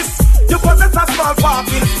 ways. You possess a small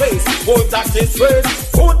parking space. Oh, that is great.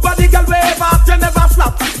 Good body girl wave up, you never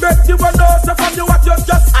flap. Make the one know so from you what you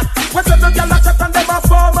just had. When the girl a chat and them a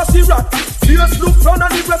pharmacy rat. Fierce look round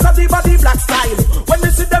on the rest of the body black style. When me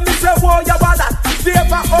see them, me say, whoa, you want that.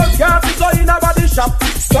 Paper old girl, go in a body shop.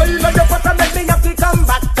 Style on your foot and make me have to come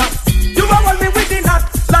back up. You are hold me with the knot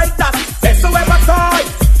like that. That's so ever toy.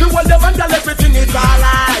 The world them and girl, everything is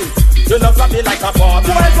alright. You love me like a boy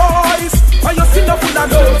voice. And you see no full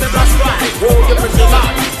and nose in the strike. Oh, you pretty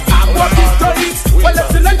lad. And what is stories? Well,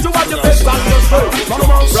 excellent, you have the best on your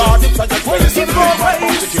show.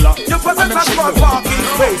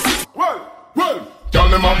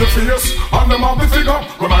 face and them have the figure.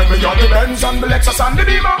 Remind me of the Benz and the Lexus and the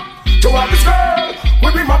Beamer. To have this girl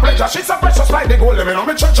will be my pleasure. She's a precious like the gold living on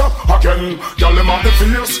me treasure. Again, girl them have the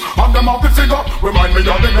face and them have the figure. Remind me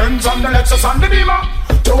of the Benz and the Lexus and the Beamer.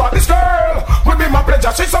 To have this girl will be my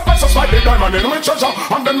pleasure. She's a precious like the diamond in my treasure.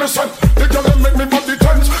 And then me said, the girl them make me body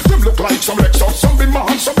tense. Them look like some Lexus, some Beamer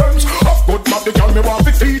and some Benz. Of good body girl me want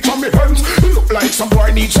the feet on me hands. It look like some boy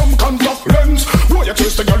need some contact lens. Boy you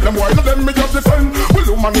chase the girl them while then me just defend. Well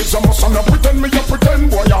woman is a must and I pretend me a pretend.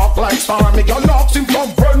 Boy you act like star me girl knocks him from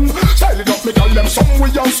friend. Style it up me girl them some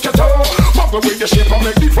way you scatter. Muggle with the shape and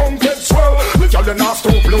make the funk get swell. Me girl them not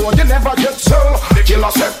stop blow you never get sell. The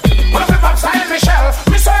killer said, what if I'm style Michelle?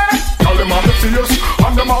 Me say, girl them have the face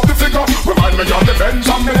and them have the figure. Remind me of the Benz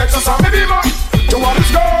and the Lexus and the Beamer. To want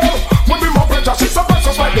this girl will be my pleasure. She's a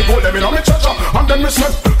precious like the gold them in on me treasure. And then me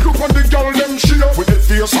said, look on the girl them share with the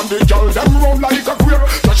face and the girl them run like a queer.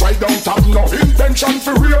 Just try don't have no intention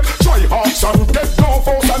for real. Try hearts and get no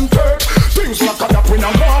force and take. Things like that when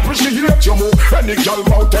I'm more appreciate. You move any girl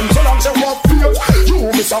mountain so long as you walk feel.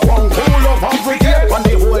 You miss a one whole of every day on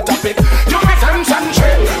the whole topic. You miss and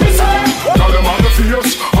trade. Me say, girl them have the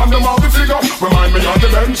face and them have the figure. Remind me of the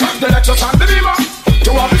Benz, the Lexus and the Beamer.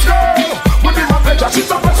 To have this girl would be my pleasure. She's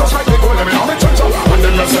a precious like the gold let me on me treasure. And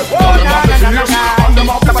then me say, girl them have the face and them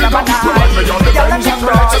have the figure. Remind me of the Benz and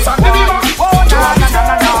the Lexus and the Beamer. To have this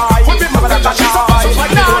girl would be my pleasure. She's a precious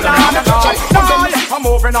like the gold let me on me treasure. I'm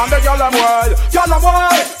moving on the yellow world. Yellow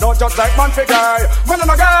world, don't just like man figure. When I'm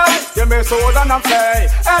a guy, give me soul and I'm play.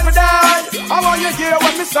 Every day, I want you hear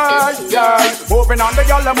what me say. Yeah, moving on the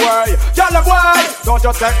yellow world. Yellow world, don't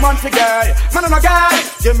just like man figure. When I'm a guy,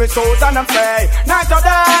 give me soul and I'm play. Night or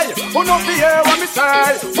day, who not be hear what me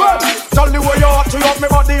say. Well, tell the way you ought to have me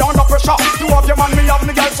body under pressure. You have your man, me have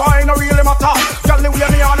me girl, so I ain't no really matter. Tell the way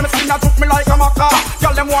me on me skin and took me like a maca.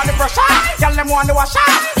 Tell them want the pressure, tell them want the washer.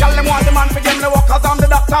 Tell them want the man for them the walk. I'm the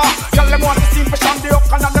doctor. Tell them want to steam for Sean the up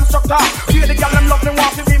and them structure. Feel the girl them love me,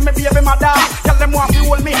 want to be me baby mother. Tell them want to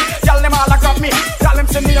hold me. Tell them all I grab me. Tell them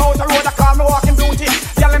send me out the road, I call me walking beauty.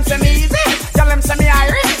 Tell them send me easy. Tell them send me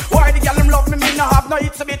irie. Why the girl them love me, me no have no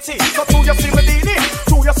itsy bitsy. So do you see me dini?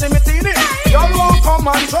 Do you see me dini? Y'all won't come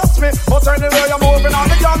and trust me. But anyway you're moving on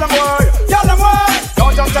the girl them way. Girl them way.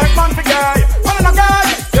 Don't just take man for gay. When I'm a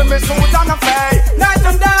guy, give me suit and a fay. Night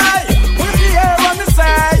and day. Will you hear what me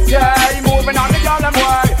say? Yeah. Moving on the girl them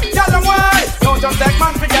way, don't just take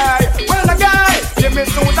man for gay. When I'm a guy, give me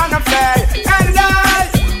suit and a play. Any day,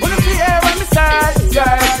 will you hear when me say,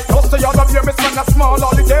 yeah. Just the other year, me spend a small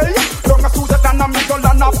holiday. Long a suit and a middle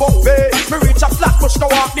and a buffet. Me reach a flat push to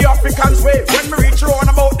walk the African's way. When me reach round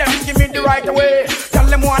about them, give me the right way. Tell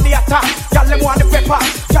them want the attack, tell them want the pepper.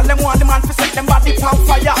 Tell them want the man to set them body on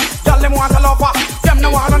fire. Tell them want a lover, them no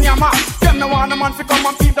want on yama. Them no want a man to come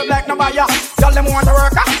and keep them like no buyer. Tell them want a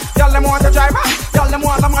worker, tell them want a driver. Tell them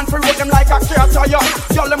want a man to road them like a car tire.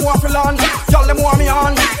 Tell them want to launch, tell them want me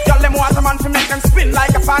on. Tell them want a man to make them spin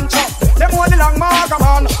like a fan chop. Them want the long marker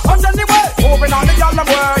man. And anyway, moving on the yellow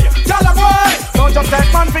way. Yellow way, don't just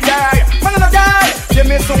take man for gay. Man in a gay, give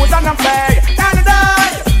me suit and I'm play. Any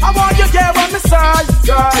day, I want you get what me say.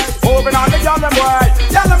 Yeah, moving on the yellow way.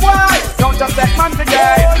 Yellow way, don't just take man for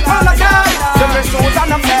gay. Man in a gay, give me suit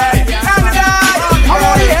and I'm play. Any day, I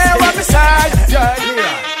want you hear what me say. Yeah,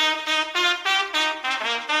 yeah.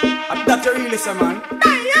 That you really say, man.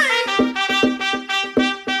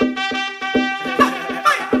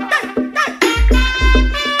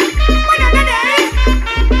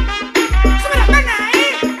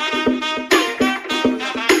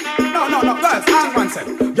 No, guys, hang on, say.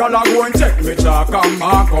 Y'all are going to take me chalk and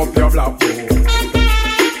mark up your black book.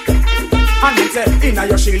 And then say, inna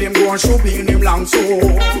your shield him go and shoot in him long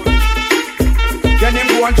sword. Then him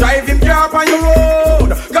go and drive him car on your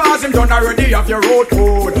road. Cause him done already have your road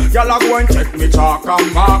code. Y'all are going to take me chalk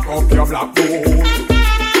and mark up your black book.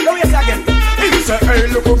 Now yes again. Him say, hey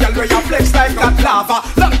look girl where you flex like that lava.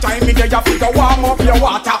 Long time me there you figure warm up your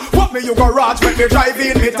water. What me you go raj make me drive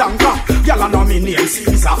in me tanker. Y'all know me name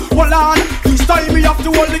Caesar. Hold on, each time me have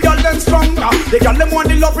to hold the girl them stronger. The girl them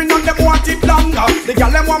want the loving and them want it longer. The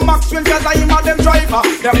girl them want Maxwell cause I am a them driver.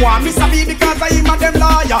 Them want Mr. B because I am a them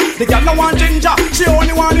lawyer. The girl them want ginger, she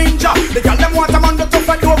only want ninja. The girl them want a man to tough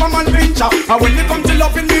and over man pincher. And when they come to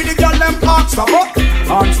loving me, the girl them ask for what?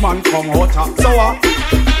 Hans man come out so what?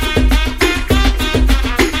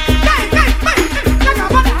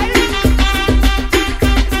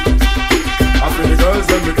 After the girls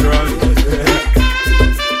them be crying.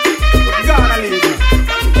 Gonna leave me.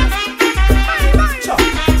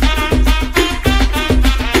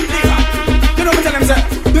 You know me tell them say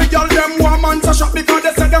the girl them want monster shot because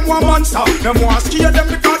they say them want monster. Them want scare them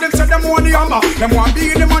because them say them want the hammer. Them want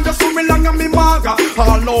be the man just so me long and me maga.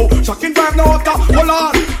 All no, shocking drive no water. Hold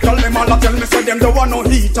on, tell them all tell me say them don't want no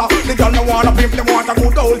heater. The girl no want a pimp, them want a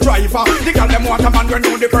good old driver. The girl them want a man when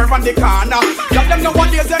know the curve and the corner. Girl them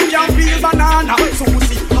nowadays them can't feel banana.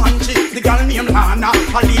 Susie, Angie, the girl named Hannah.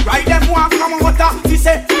 All the right them want come water. She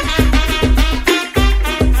say.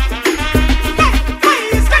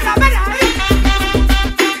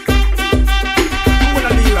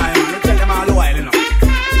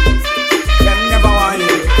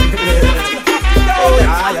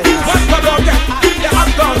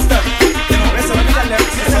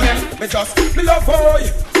 Me love boy,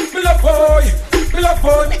 me love boy, me love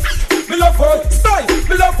boy, me love boy, style,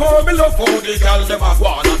 me love boy, me love boy. The girl them a go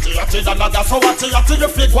on, atty another, so atty you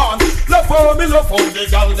fit one. Love boy, me love boy, the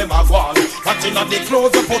girl them a go on. Atty the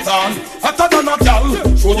clothes you put on, hotter than a girl.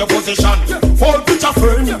 Show your position, full picture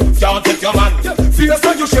frame, can't take your man. Feel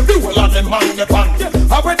so you should be well on them man the pan.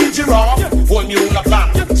 How we did giraffe, full new la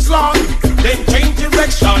plan. Slang, then change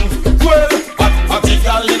direction. Well, atty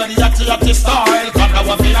girl in the atty style. I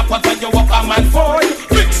want me up until you walk a man foil.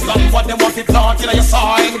 Mix them what they want to plant in your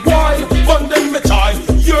soil. While one them me child.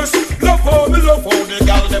 Yes, love for me, love for the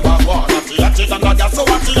girl them a go on. Atty another, so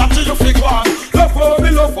atty you fig one. Love for me,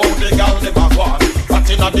 love for the girl them a go on.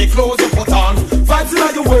 Atty the clothes you put on. Vibes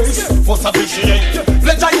in your waist, first appreciate.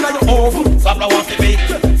 Pleasure in your oven, sabla want to bake.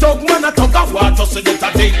 Dog man a talk of what just to get a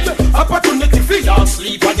date. Opportunity for y'all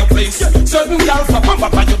sleep at your place. Certain girls for pump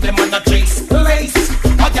up and you them on a chase. Lace,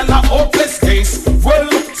 a girl a hopeless case. Well,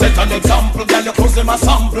 set an example, girl, you close them a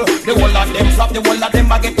sample. The whole of them flop, the whole of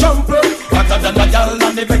them a get trampled. Hotter than a girl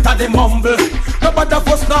and the better they mumble. Nobody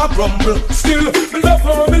fuss not grumble. Still, me love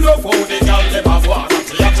how the girl them a go on.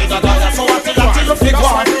 Atty that so atty you fig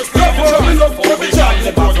one. Love how the girl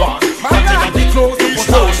them a go on. Atty the clothes you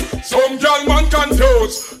put on. Some girl man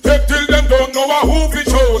confused. Take till them don't know who we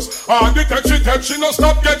chose. And the text she no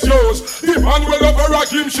stop get used. The man will over a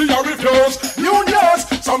him, she a refuse. New news,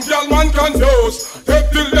 some girl man confused. Take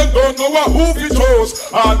till them don't know who we chose.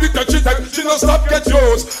 And the text she no stop get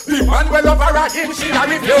used. The man will over a him, she a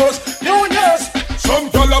refuse. New news, some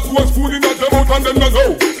girl have was food in the mouth and them no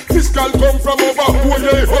know. This girl come from over who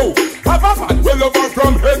they ho. Have a man well over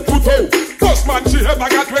from head to toe. First man she ever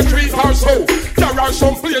got with 3 or so. There are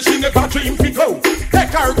some place she never dream to go.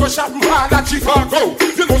 Take her go shopping hard at Chicago.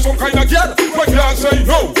 You know some kind of girl, but can't say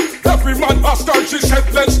no. Every man must start, she said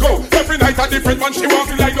let's go. Every night a different man, she want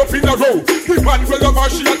to line up in a row. The man will love her,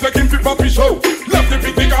 she a take him to puppy show. Left the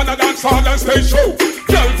big thing on a dance hall and stage show.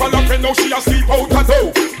 Girl fall up and now she asleep out a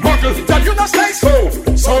door. Muggle, that you not stay so.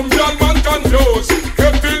 Some girl man confused.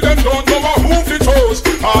 Get till them don't know who they chose.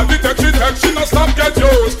 All the text she not stop get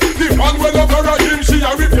used. The man will love her, him she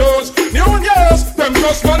a refuse. New years, them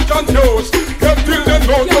just man confused. Get till them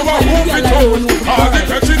don't know who they chose. All the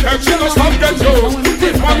text she not stop get used. The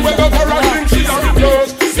man will love her, him she a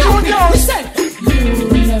refuse. New years,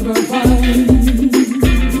 you'll never find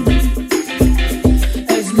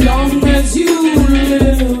as long as you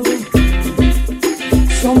live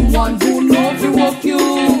someone who knows to walk you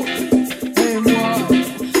and walk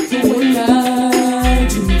the way I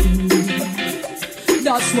do.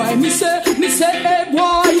 That's why me say, hey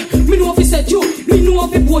boy, me know if he set you, me know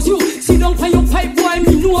if he pose you. Sit down by your pipe boy,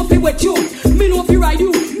 me know if he wet you, me know if he ride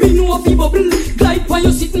you, me know if he bubble. Glide by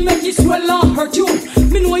your seat and make it swell and hurt you.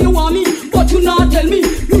 Me know you want me, but you not tell me.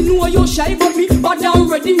 Me know you're shy but me bad and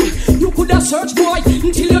ready. You coulda search boy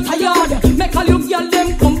until you're tired. Make all your girl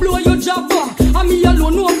them come blow your jabba. And me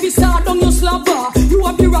alone know if he start on your slapper. You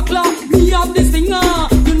have the rockler, me have the singer.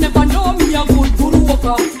 You never know me a good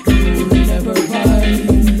worker. You'll never find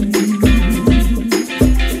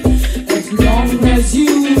as long as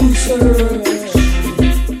you search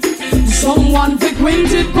someone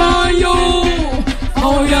frequented by you.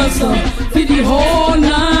 Oh yes sir, for the whole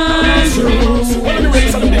night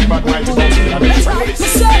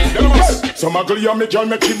some ugly and me girl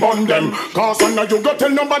make it burn them. Cause I know you go tell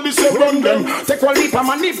nobody say run them. Take one leap and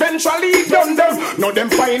man eventually done them. Now them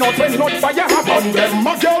find out when not fire upon them.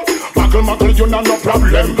 My girl, muggle, you know no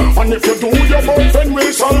problem. And if you do, your boyfriend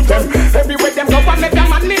will solve them. Everywhere them go and let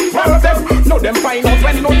them and involve them. Now them find out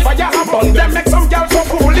when not fire upon them. Make some girl so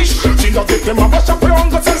foolish. She don't get them a wash up your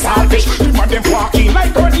go so selfish. Them and them walking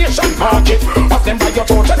like a nation market. Of them by your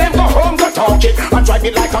throat, so them go home, go talk it. And drive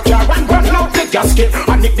it like a car and run out the gasket.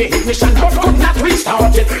 And if the ignition could not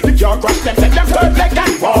restart it, the car crash them, let them third leg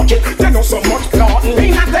and walk it. They know so much plotting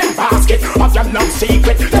in at them basket. Of them no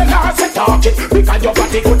secret, they not say talk it. Because your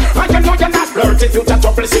body good, and you know you're not flirting. You just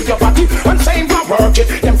trouble see your body and say you work it.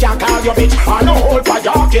 Them can't call your bitch, or no hold for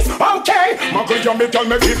your kiss. Okay, muggle and me girl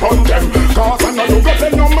make it on them. Cause I know you go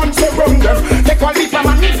tell no man so run them. They call it a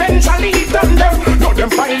man eventually it done them. No them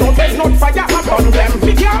find out there's not fire upon them.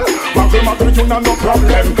 Big girl, muggle you know no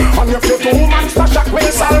problem. And if you two man stash up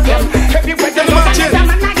we'll solve them. Everywhere them look at them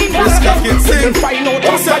and I involve them. They find out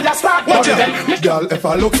how fire start on them. Girl, if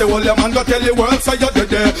I look say all your man go tell the world so you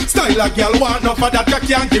did it. Style a girl want no for that you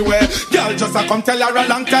can't give away. Girl just a come tell her a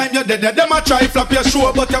long time you did it. Them a try flop your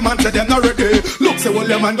show but your man say them not ready. Look say all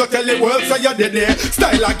your man go tell the world so you did it.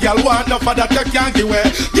 Style a girl want no for that you can't give away.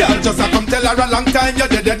 Girl just a come tell her a long time you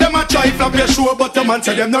did it. Them a try flop your show but your man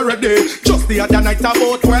say them not ready. Just the other night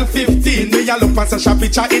about 12:15 me a look at Sasha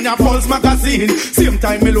picture in a Pulse magazine. Same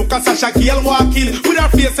time me look at Sasha girl walking with her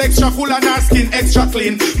face extra full and her skin extra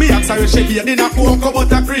clean. Me ask her if she bathe in a cocoa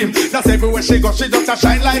butter cream. That's everywhere she go, she just a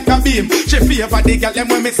shine like a beam. She favor the girl them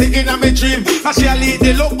when me see in a me dream. And she a lead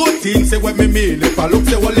the look good team. Say what me mean. If I look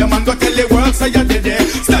say all your man go tell the world say you did it.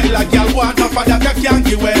 Style a girl want no for that you can't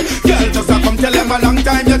give away. Girl just a come tell them a long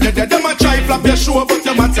time you did it. Them a try flop your show but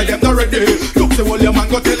your man say them not ready. Look say all your man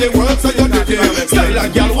go tell the world say you did it. Style a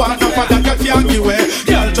girl want no for that you can't give away.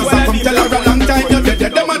 Girl just a come tell her a long time you did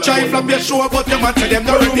it. Them a try flop your show but your man say them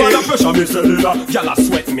not ready. Woman a pressure me cellular, girl a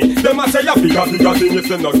sweat me. Them a say a bigger thing if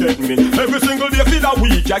them not get me. Every single day feel a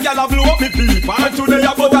week, a girl a blow up me people. And today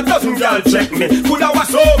about a dozen girl check me. Coulda was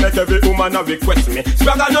so make every woman a request me.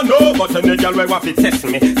 Swagger no know, but any girl we want to test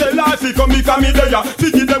me. Tell her if he come become me there,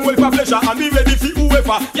 fi give them well for pleasure and be ready for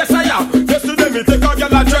whoever. Yes I am. Yesterday me take a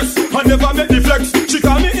girl a dress and never make the flex. She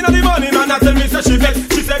call me in the morning and I tell me say she vex.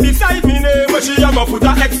 She say beside me name where she a go put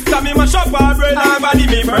her ex. Tell me my shop her brain and body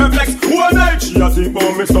me perplex. One night she a think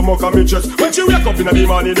about me stomach and me chest. When she wake up in the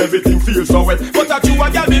morning everything feels so wet. But a true a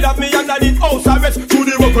girl did have me underneath house arrest. To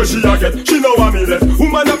the work where she a get, she know what me left.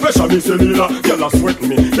 Woman a pressure me cellular, girl a sweat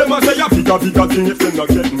me. Them a say a bigger thing if them not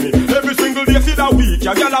get me. Every single day for the week,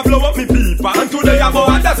 a girl a blow up me people. And today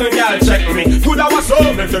about a dozen girl check me. Coulda was so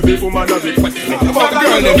make every woman a request me. About the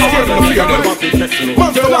girl them scared them fear them.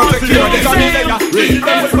 Man don't want to take care of them.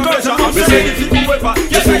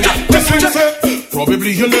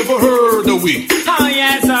 Probably you never heard of we. Oh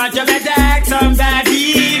yes, you better ask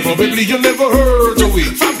somebody. Probably you never heard of we.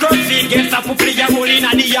 From country gets up to play a role in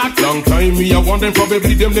the act. Long time me I want them,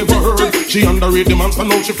 probably them never heard. She underrated the monster,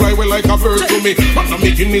 now she fly well like a bird to me. But I'm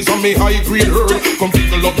making this on me high grade her. Come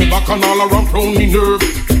pickle up me back and all around round me nerve.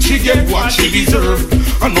 She get what she deserve.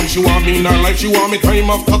 And now she want me in her life, she want me time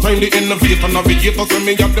after time. The innovator, navigator, send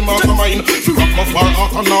me at the mastermind. She rock my far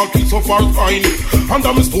out and all peace so far fine. And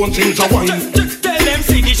I'm a stone change a wine. Tell them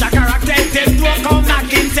see the character, them don't come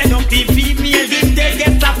knocking. Seductive female, they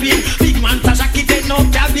get tapping. Big man Tasha kitten, no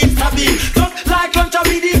cabin stabbing. Don't like lunch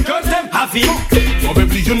with the girls them having.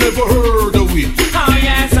 Probably you never heard of we. Oh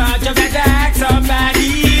yes, you better ask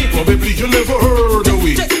somebody. Probably you never heard of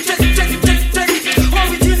we.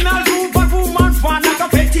 Original group of woman fan like a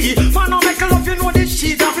petty. Man no make love, you know this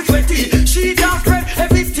sheet off is sweaty. She don't spread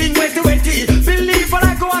everything wetty. Believe what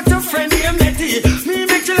I go at your friend named Nettie. Me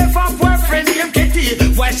make you left her boyfriend named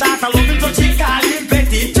Ketty. Why shot a loving so she call him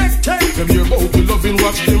Betty. Check. Them hear about the loving,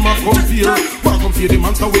 watch them a compare. Man come fear the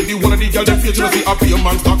monster with the one of the girl them fear. You see a pale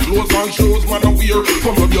monster clothes and shows man a wear.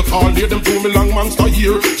 Come rub your tall near them 2 me long monster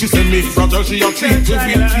here. She say me fragile, she a treat to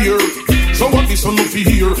with care. So what this son of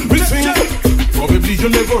here? We sing. Probably you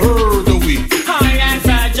never heard of we. Oh yes,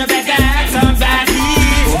 you better ask somebody.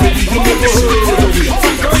 Probably you never heard of we.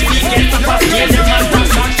 Probably you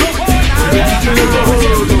never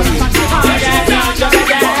heard of we. Oh yes, you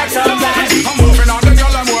better ask somebody. I'm moving on the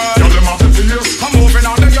girl and world. Girl them have the face. I'm moving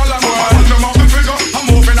on the girl and world. Girl them have the figure. I'm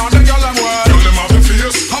moving on the girl and world. Girl them have the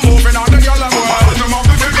face. I'm moving on the girl and world. Girl them have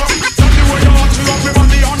the figure. Tell me where you want to love me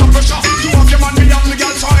body under pressure. You have your man me and the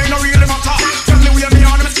girl so I no really matter. Tell me where me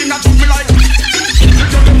on the skin that took me like. The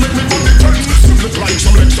girl them make me body tense. Look like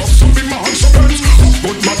some legs up, some big man, some hands.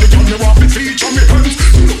 Good body girl me want me feet on me hands.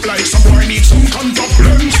 Look like some boy need some contact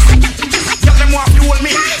lens. Girl them want to hold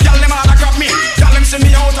me. Girl them all a grab me. Girl them send me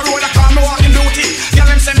out the road. I call me walking duty. Girl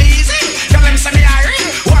them send me easy. Girl them send me iron.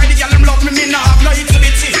 Why the girl them love me? Me nah have no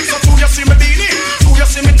utility. So do you see me beanie? Do you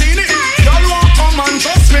see me teeny? Girl want come and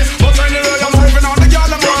trust me, but anyway I'm moving on the girl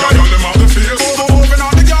them. Girl them have the face. Moving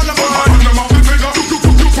on the girl them. Girl them have the figure.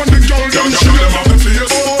 Look on the girl them. Girl them have the face.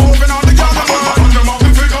 Moving on the girl them. Girl them have the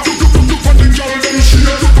figure. Look on the girl them. Look on the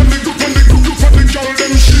girl them. Look on the girl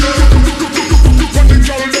them.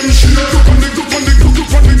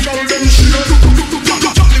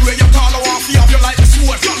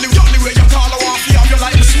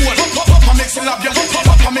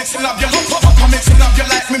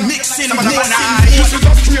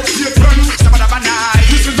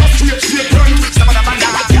 This is a straight run. Step on the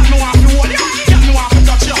banana. Girl know I'm no one. Girl know I'm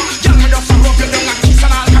touch you. Girl me just a rub your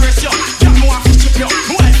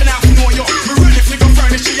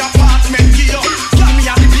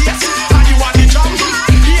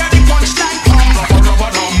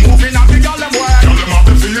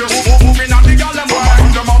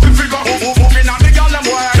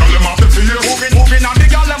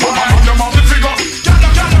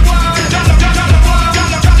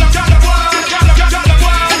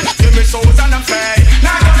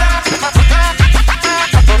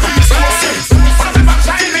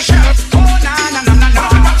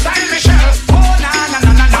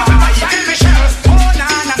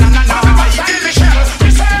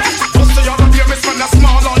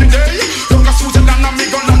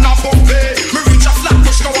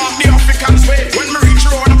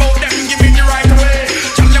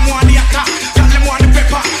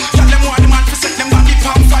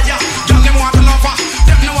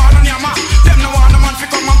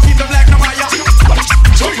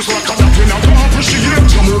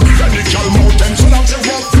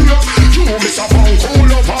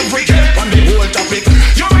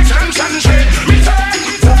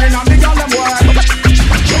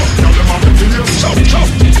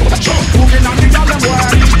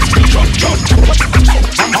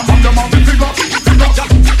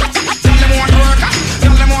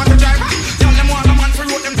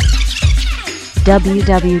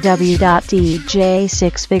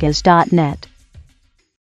www.dj6figures.net.